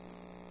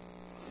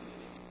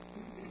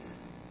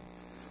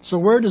 So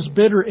where does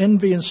bitter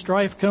envy and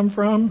strife come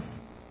from?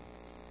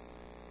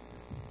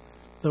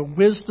 The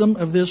wisdom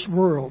of this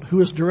world,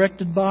 who is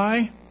directed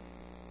by,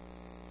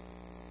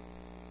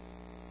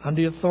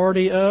 under the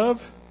authority of,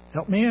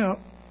 help me out.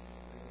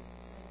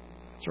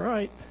 That's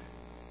right.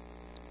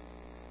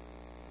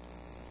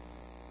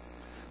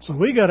 So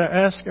we got to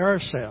ask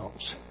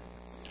ourselves,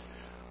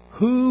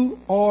 who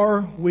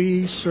are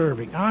we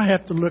serving? I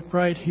have to look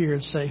right here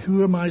and say,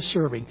 who am I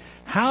serving?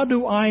 How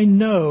do I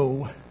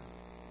know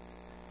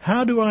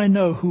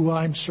who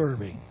I'm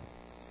serving?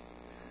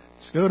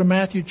 Let's go to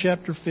Matthew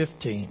chapter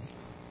 15.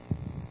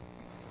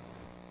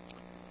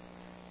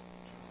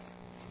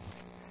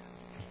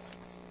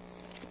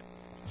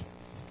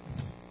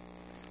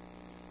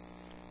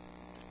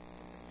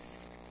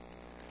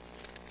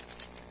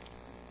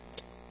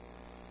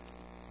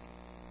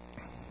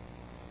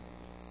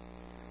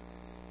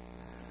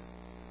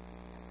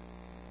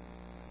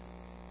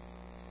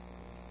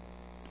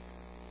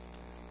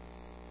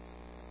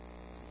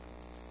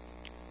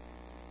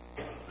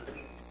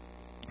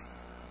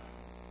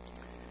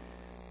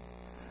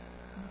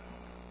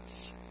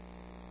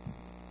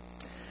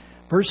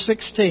 Verse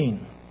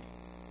 16.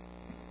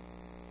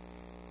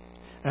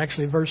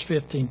 Actually, verse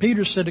 15.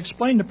 Peter said,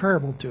 explain the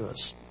parable to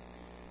us.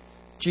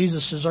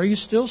 Jesus says, are you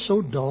still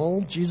so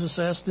dull? Jesus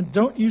asked him,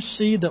 don't you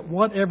see that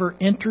whatever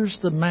enters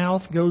the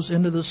mouth goes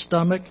into the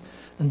stomach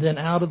and then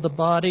out of the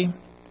body?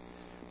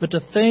 But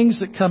the things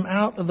that come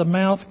out of the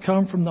mouth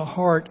come from the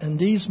heart, and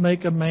these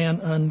make a man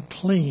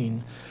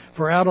unclean.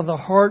 For out of the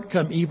heart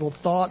come evil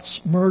thoughts,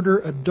 murder,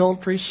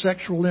 adultery,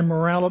 sexual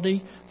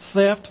immorality,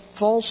 theft,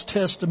 false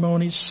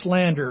testimony,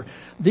 slander.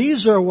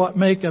 These are what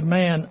make a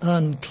man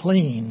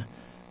unclean.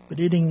 But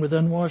eating with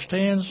unwashed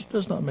hands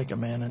does not make a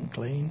man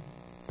unclean.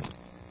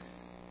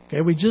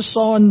 Okay, we just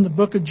saw in the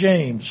book of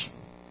James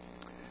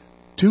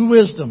 2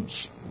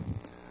 wisdoms.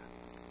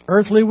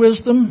 Earthly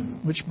wisdom,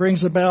 which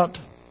brings about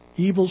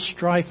evil,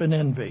 strife, and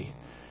envy.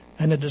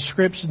 And a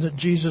description that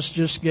Jesus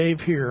just gave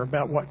here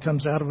about what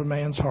comes out of a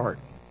man's heart.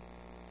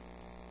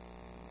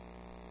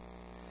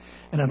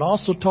 And it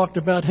also talked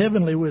about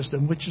heavenly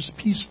wisdom, which is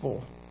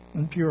peaceful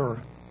and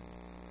pure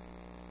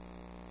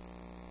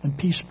and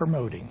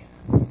peace-promoting.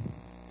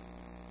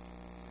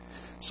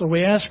 So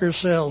we ask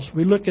ourselves,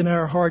 we look in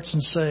our hearts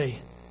and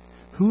say,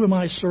 who am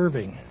I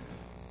serving?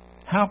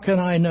 How can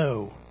I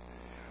know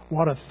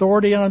what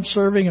authority I'm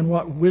serving and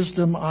what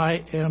wisdom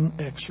I am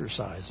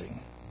exercising?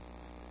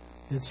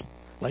 It's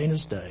plain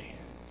as day.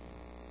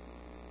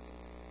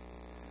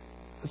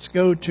 Let's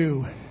go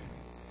to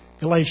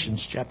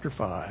Galatians chapter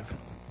 5.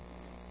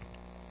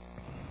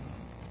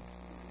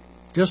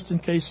 Just in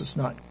case it's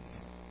not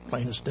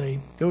plain as day,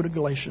 go to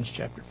Galatians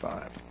chapter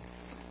 5.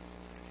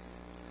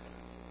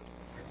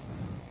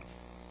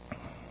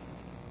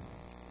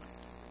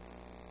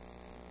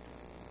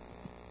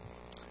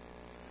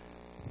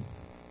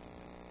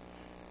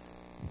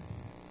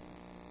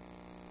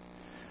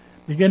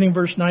 Beginning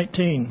verse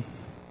 19.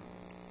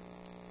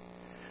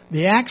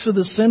 The acts of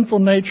the sinful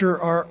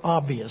nature are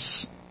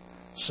obvious.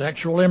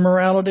 Sexual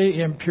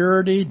immorality,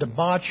 impurity,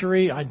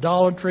 debauchery,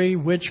 idolatry,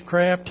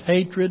 witchcraft,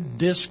 hatred,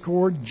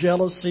 discord,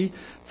 jealousy,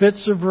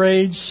 fits of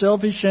rage,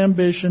 selfish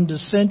ambition,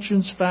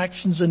 dissensions,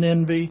 factions, and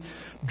envy,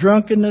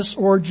 drunkenness,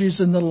 orgies,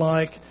 and the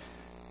like.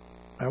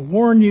 I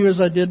warn you, as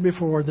I did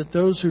before, that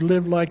those who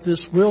live like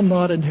this will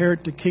not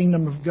inherit the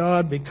kingdom of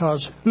God,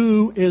 because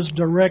who is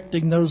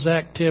directing those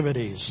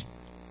activities?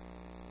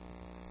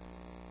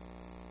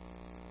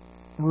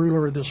 The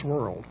ruler of this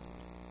world.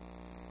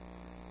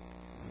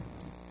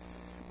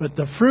 But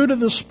the fruit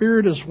of the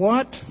Spirit is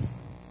what?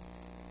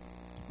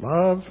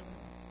 Love,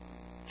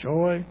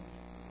 joy,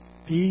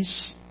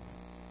 peace,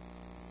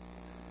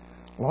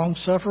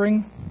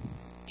 long-suffering,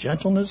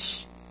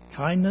 gentleness,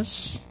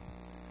 kindness,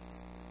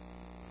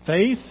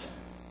 faith,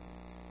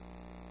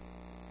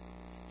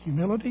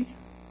 humility,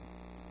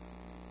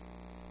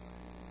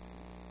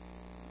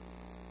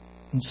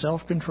 and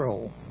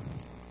self-control.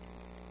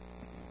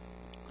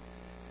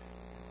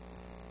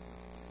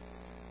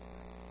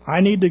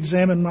 I need to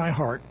examine my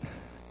heart.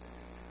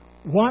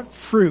 What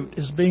fruit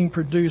is being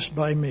produced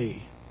by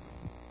me?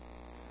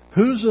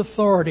 Whose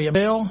authority?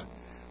 Well,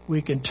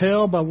 we can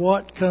tell by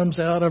what comes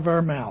out of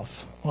our mouth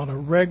on a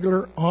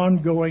regular,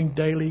 ongoing,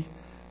 daily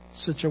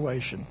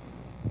situation.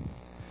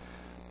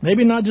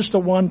 Maybe not just a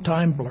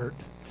one-time blurt,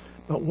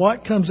 but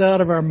what comes out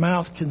of our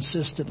mouth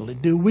consistently.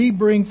 Do we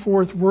bring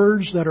forth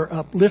words that are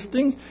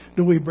uplifting?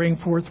 Do we bring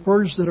forth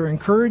words that are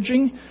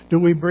encouraging? Do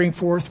we bring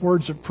forth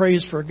words of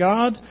praise for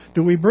God?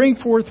 Do we bring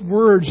forth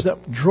words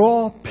that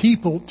draw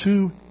people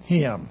to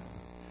Him?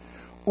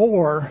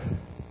 Or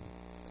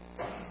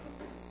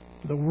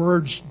the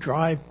words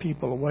drive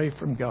people away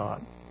from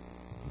God?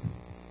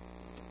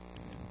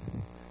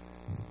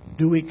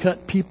 Do we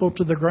cut people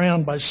to the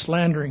ground by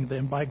slandering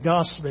them, by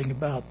gossiping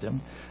about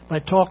them, by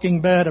talking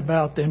bad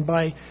about them,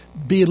 by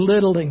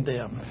belittling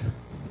them?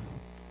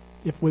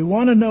 If we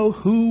want to know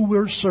who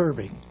we're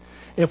serving,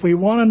 if we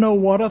want to know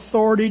what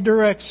authority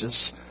directs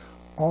us,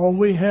 all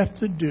we have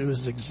to do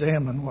is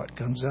examine what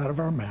comes out of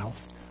our mouth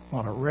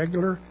on a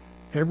regular,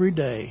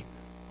 everyday,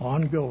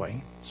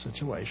 ongoing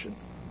situation.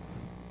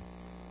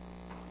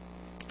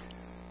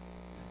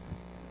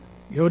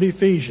 Go to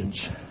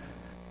Ephesians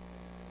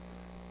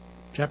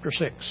chapter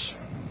 6.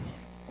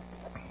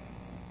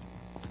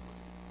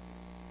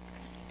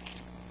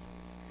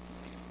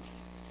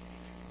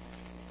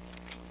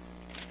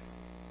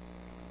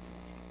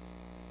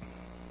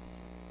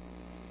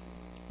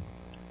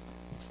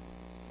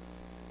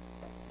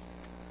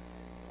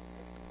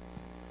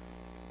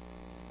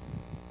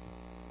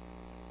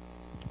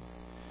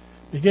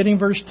 Beginning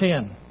verse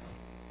 10.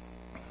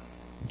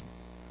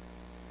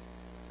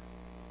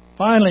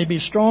 Finally, be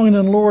strong in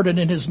the Lord and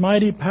in His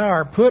mighty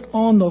power. Put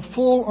on the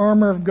full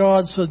armor of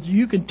God so that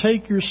you can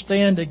take your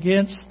stand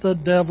against the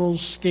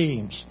devil's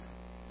schemes,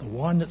 the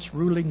one that's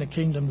ruling the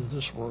kingdom of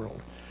this world.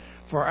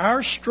 For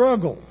our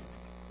struggle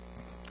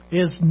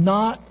is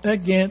not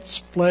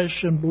against flesh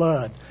and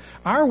blood.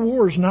 Our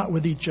war is not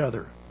with each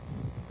other.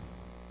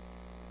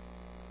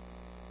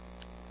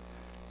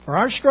 For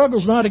our struggle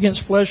is not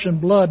against flesh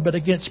and blood, but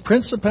against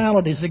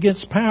principalities,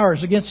 against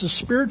powers, against the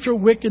spiritual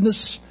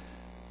wickedness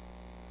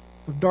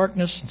of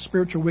darkness and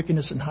spiritual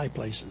wickedness in high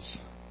places.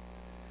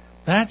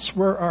 That's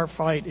where our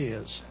fight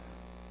is.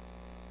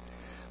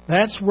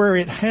 That's where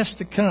it has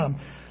to come.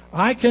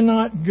 I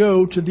cannot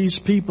go to these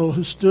people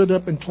who stood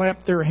up and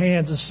clapped their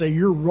hands and say,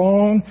 you're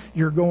wrong,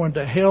 you're going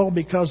to hell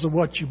because of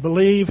what you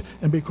believe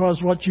and because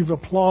what you've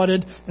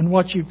applauded and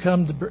what you've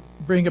come to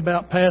bring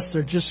about past.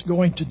 They're just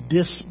going to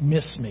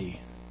dismiss me.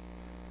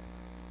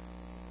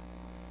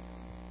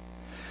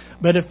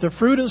 But if the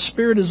fruit of the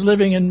Spirit is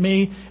living in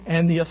me,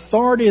 and the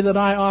authority that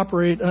I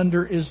operate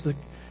under is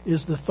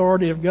the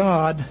authority of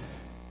God,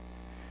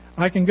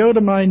 I can go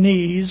to my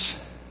knees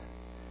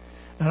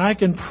and I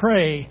can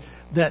pray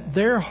that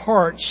their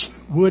hearts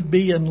would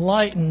be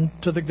enlightened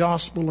to the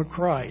gospel of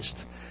Christ.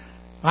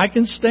 I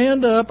can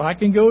stand up, I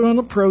can go on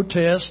a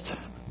protest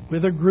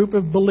with a group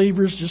of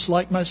believers just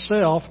like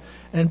myself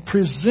and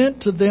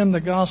present to them the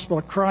gospel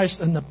of Christ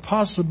and the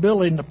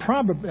possibility and the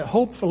probability,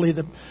 hopefully,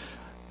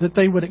 that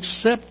they would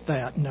accept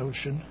that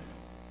notion.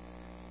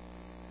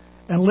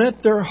 And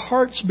let their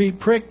hearts be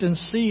pricked and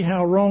see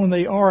how wrong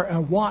they are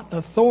and what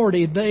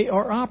authority they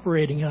are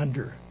operating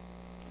under.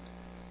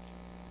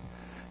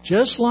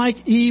 Just like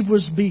Eve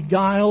was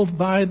beguiled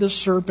by the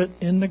serpent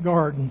in the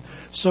garden,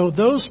 so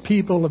those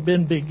people have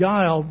been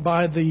beguiled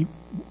by the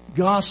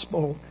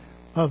gospel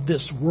of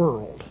this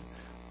world,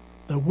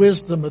 the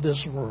wisdom of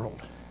this world.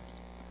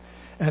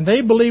 And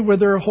they believe with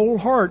their whole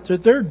heart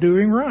that they're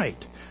doing right.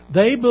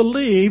 They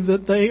believe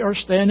that they are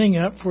standing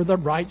up for the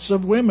rights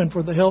of women,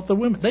 for the health of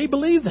women. They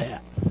believe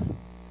that.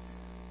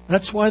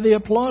 That's why they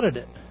applauded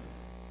it.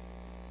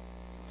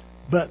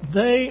 But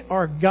they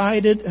are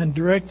guided and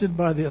directed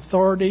by the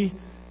authority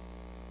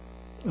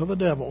of the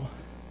devil.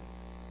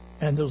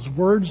 And those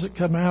words that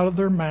come out of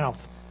their mouth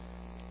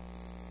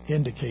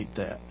indicate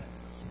that.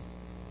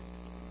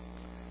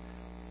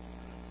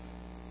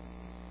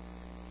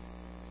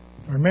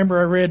 Remember,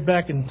 I read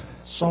back in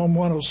Psalm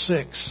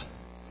 106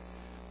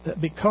 that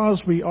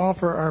because we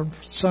offer our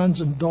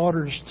sons and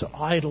daughters to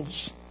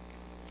idols,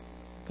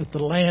 that the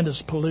land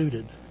is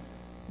polluted.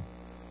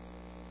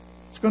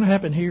 It's going to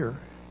happen here.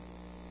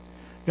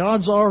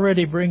 God's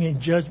already bringing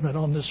judgment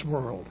on this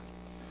world.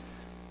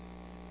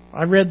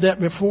 I read that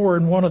before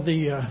in one of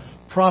the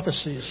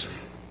prophecies.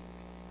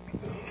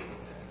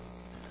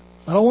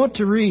 I want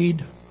to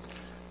read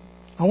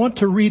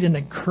an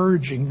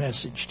encouraging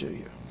message to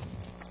you.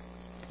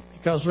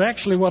 Because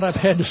actually what I've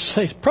had to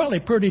say is probably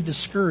pretty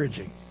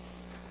discouraging.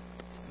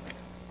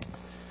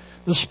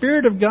 The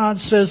Spirit of God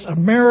says,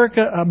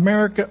 America,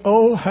 America,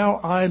 oh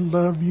how I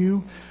love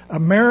you.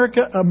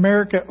 America,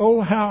 America,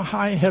 oh how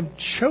I have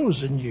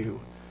chosen you.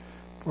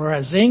 For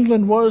as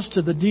England was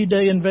to the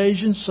D-Day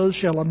invasion, so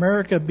shall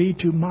America be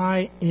to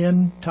my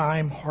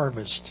end-time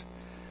harvest.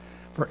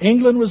 For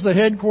England was the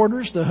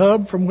headquarters, the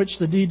hub from which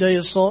the D-Day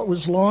assault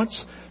was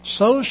launched.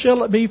 So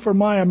shall it be for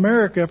my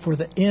America for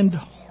the end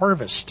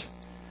harvest.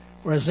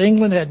 Whereas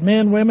England had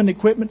men, women,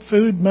 equipment,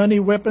 food, money,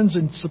 weapons,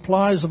 and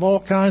supplies of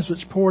all kinds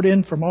which poured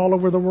in from all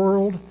over the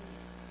world,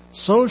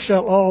 so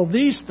shall all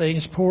these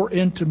things pour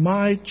into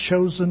my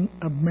chosen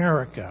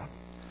America.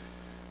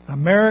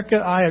 America,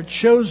 I have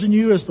chosen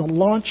you as the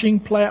launching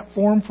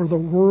platform for the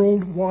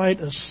worldwide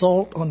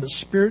assault on the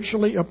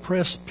spiritually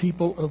oppressed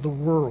people of the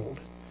world.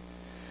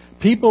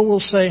 People will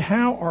say,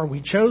 how are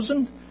we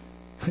chosen?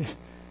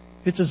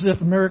 It's as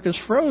if America's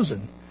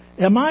frozen.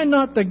 Am I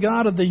not the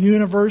God of the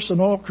universe and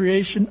all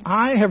creation?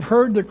 I have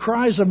heard the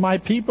cries of my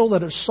people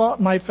that have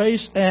sought my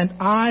face, and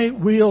I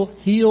will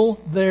heal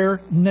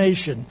their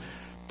nation.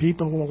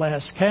 People will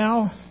ask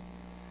how,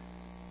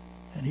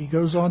 and he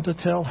goes on to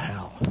tell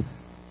how.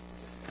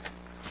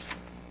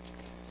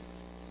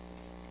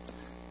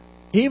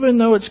 Even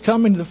though it's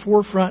coming to the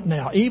forefront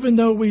now, even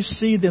though we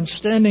see them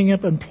standing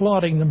up and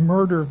plotting the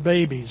murder of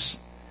babies,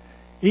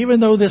 even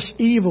though this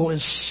evil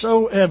is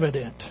so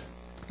evident,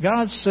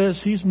 God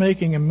says He's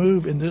making a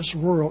move in this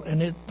world,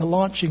 and the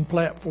launching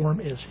platform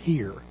is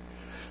here.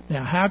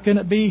 Now, how can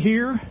it be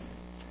here?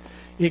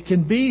 It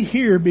can be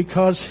here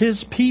because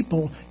His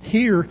people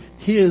hear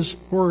His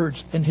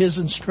words and His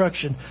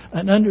instruction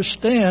and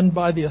understand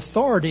by the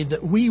authority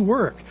that we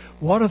work.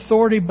 What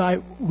authority by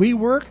we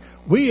work?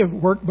 We have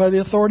worked by the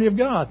authority of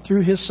God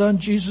through His Son,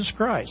 Jesus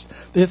Christ.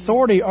 The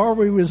authority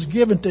already was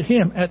given to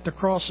Him at the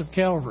cross of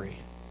Calvary.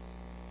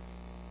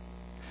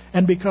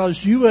 And because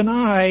you and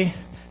I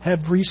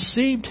have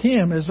received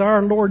Him as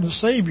our Lord and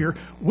Savior,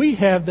 we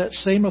have that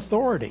same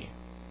authority.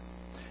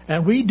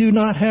 And we do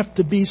not have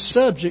to be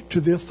subject to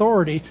the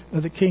authority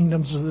of the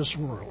kingdoms of this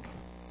world.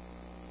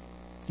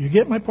 You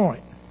get my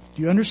point?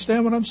 Do you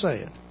understand what I'm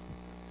saying?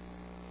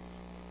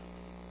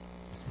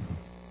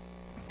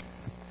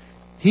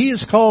 He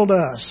has called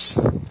us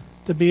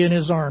to be in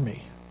His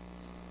army,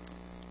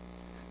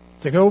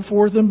 to go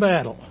forth in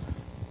battle.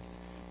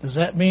 Does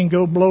that mean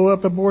go blow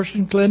up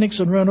abortion clinics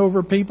and run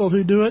over people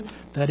who do it?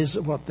 That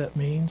isn't what that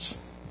means.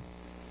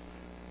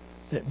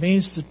 It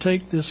means to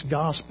take this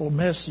gospel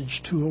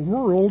message to a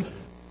world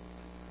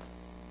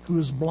who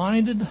is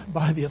blinded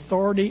by the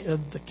authority of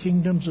the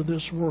kingdoms of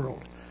this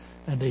world,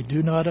 and they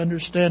do not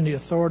understand the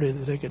authority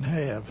that they can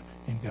have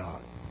in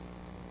God.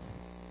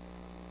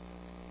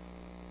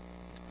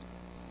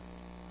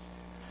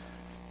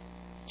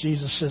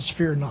 Jesus says,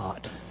 fear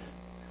not.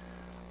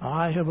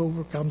 I have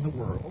overcome the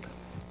world.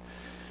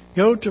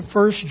 Go to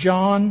 1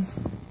 John.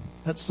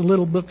 That's the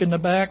little book in the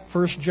back.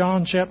 1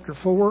 John chapter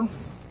 4.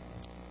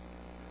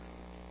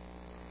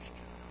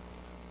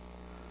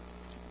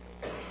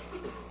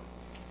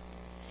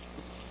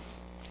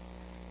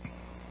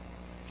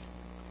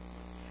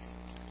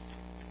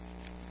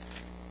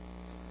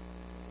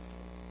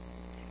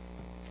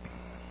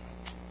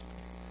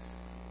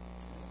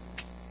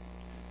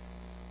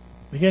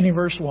 beginning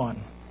verse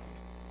 1.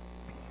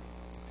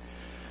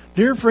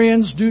 Dear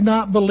friends, do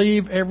not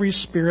believe every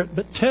spirit,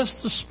 but test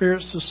the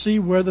spirits to see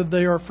whether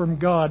they are from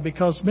God,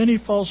 because many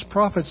false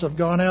prophets have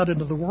gone out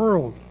into the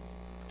world.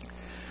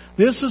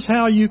 This is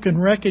how you can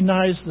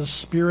recognize the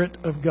Spirit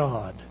of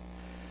God.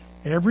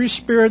 Every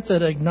spirit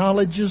that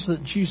acknowledges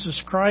that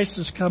Jesus Christ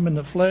has come in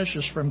the flesh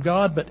is from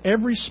God, but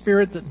every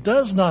spirit that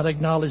does not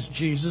acknowledge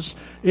Jesus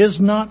is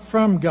not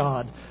from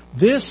God.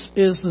 This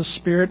is the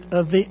spirit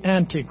of the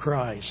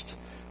Antichrist,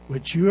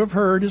 which you have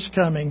heard is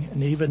coming,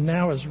 and even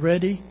now is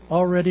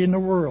already in the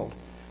world.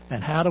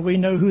 And how do we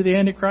know who the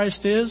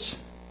Antichrist is?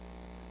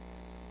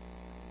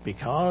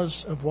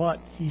 Because of what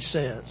he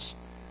says.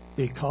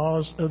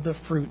 Because of the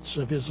fruits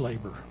of his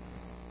labor.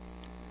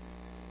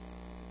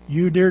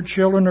 You, dear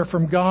children, are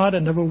from God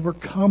and have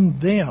overcome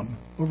them.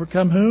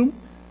 Overcome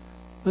whom?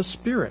 The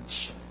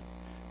spirits.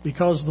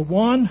 Because the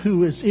one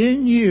who is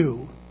in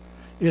you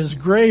is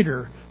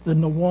greater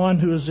than the one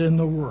who is in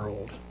the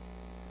world.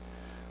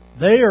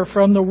 They are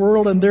from the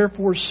world and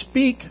therefore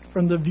speak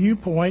from the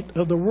viewpoint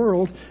of the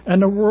world,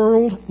 and the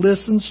world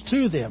listens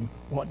to them.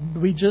 What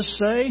did we just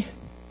say?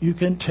 You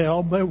can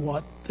tell by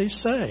what they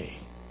say.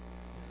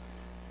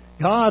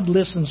 God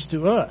listens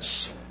to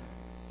us.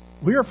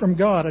 We are from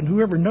God, and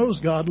whoever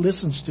knows God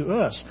listens to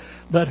us.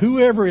 But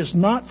whoever is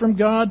not from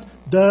God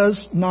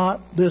does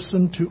not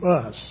listen to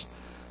us.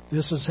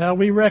 This is how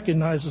we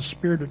recognize the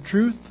spirit of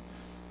truth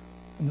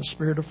and the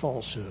spirit of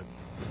falsehood.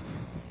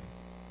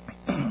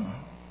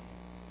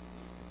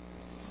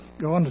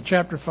 Go on to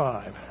chapter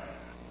 5.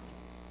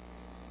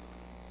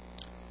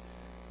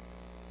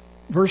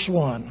 Verse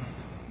 1.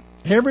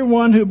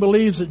 Everyone who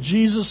believes that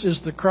Jesus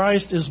is the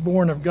Christ is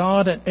born of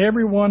God, and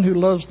everyone who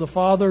loves the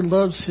Father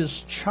loves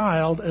his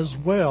child as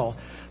well.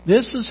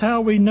 This is how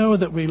we know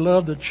that we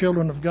love the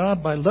children of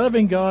God, by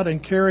loving God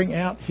and carrying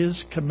out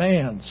his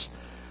commands.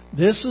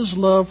 This is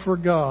love for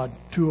God,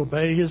 to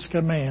obey his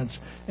commands.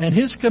 And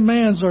his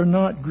commands are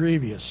not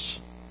grievous.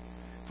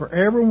 For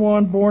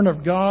everyone born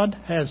of God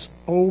has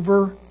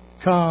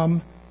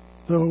overcome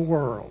the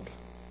world.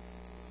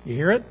 You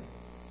hear it?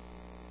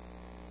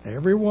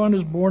 Everyone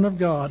who's born of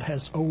God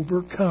has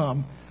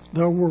overcome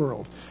the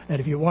world. And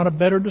if you want a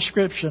better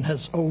description,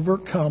 has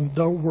overcome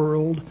the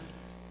world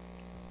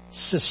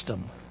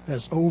system.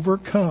 Has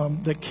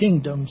overcome the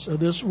kingdoms of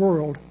this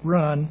world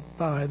run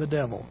by the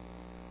devil.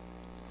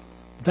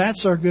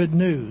 That's our good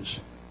news.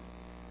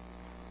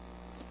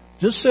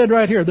 Just said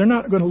right here, they're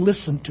not going to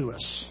listen to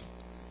us.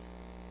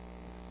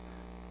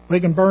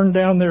 We can burn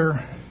down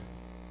their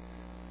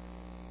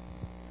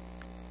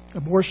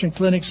abortion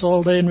clinics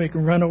all day, and we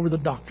can run over the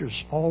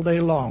doctors all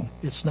day long.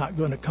 It's not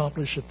going to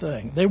accomplish a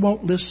thing. They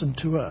won't listen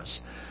to us.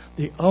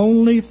 The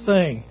only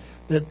thing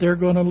that they're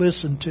going to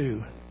listen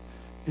to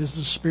is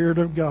the Spirit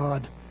of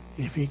God,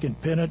 if he can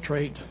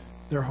penetrate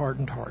their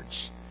hardened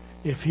hearts.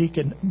 If he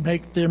can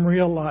make them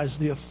realize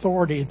the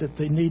authority that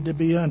they need to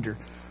be under.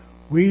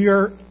 We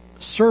are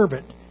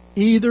servant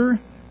either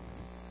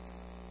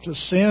to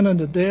sin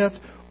unto death,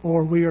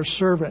 or we are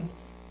servant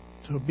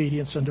to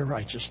obedience unto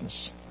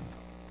righteousness.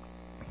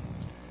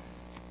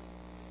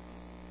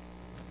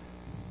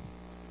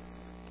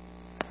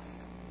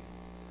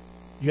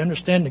 You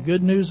understand the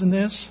good news in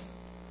this?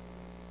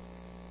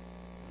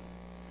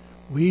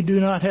 We do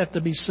not have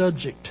to be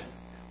subject.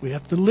 We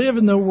have to live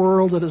in the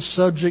world that is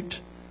subject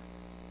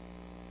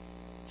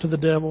to the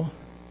devil,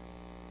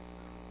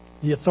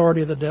 the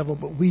authority of the devil,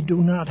 but we do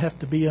not have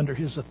to be under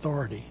his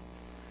authority.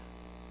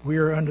 We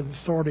are under the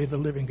authority of the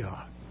living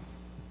God.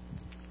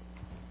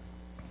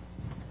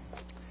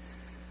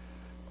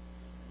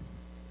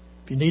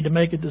 If you need to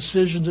make a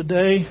decision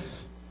today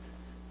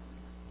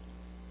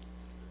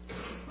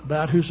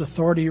about whose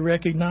authority you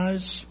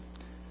recognize,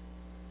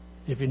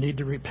 if you need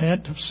to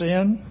repent of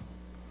sin,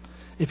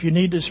 if you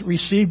need to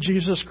receive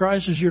Jesus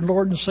Christ as your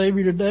Lord and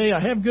Savior today, I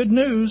have good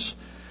news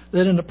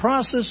that in the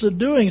process of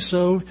doing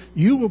so,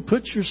 you will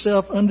put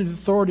yourself under the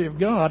authority of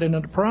God, and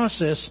in the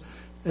process,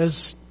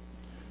 as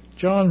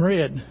John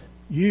read,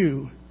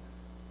 you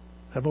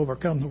have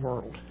overcome the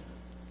world.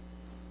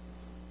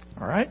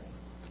 All right?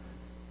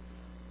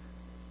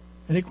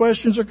 Any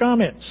questions or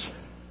comments?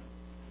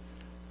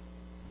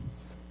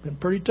 Been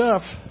pretty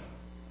tough.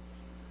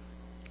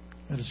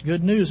 And it's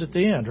good news at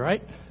the end,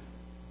 right?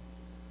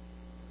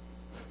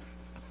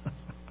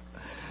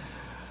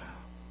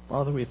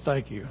 Father, we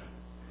thank you.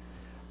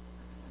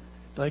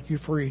 Thank you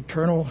for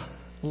eternal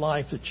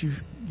life that you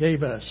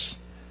gave us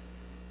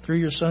through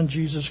your Son,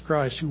 Jesus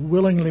Christ, who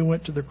willingly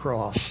went to the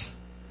cross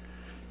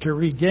to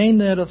regain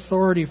that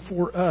authority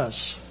for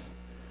us,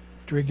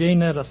 to regain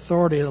that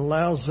authority that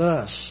allows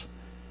us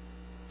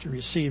to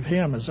receive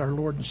him as our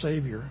Lord and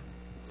Savior.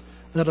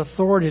 That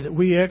authority that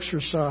we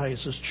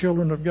exercise as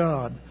children of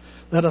God.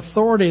 That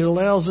authority that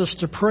allows us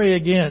to pray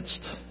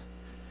against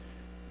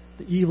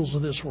the evils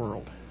of this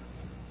world.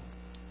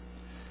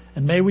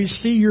 And may we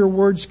see your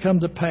words come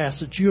to pass,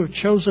 that you have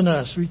chosen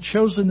us, we've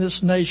chosen this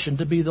nation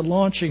to be the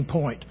launching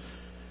point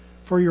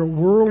for your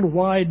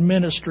worldwide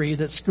ministry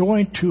that's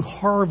going to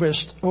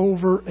harvest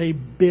over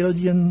 1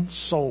 billion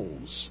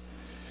souls.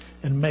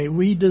 And may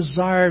we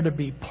desire to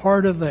be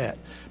part of that.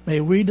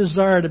 May we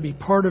desire to be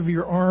part of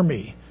your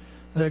army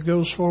that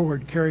goes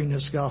forward carrying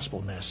this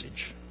gospel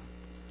message.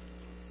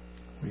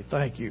 We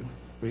thank you.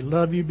 We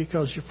love you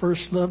because you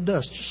first loved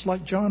us, just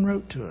like John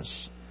wrote to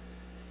us.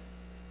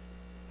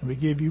 And we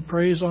give you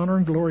praise, honor,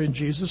 and glory in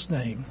Jesus'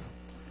 name.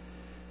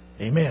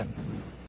 Amen.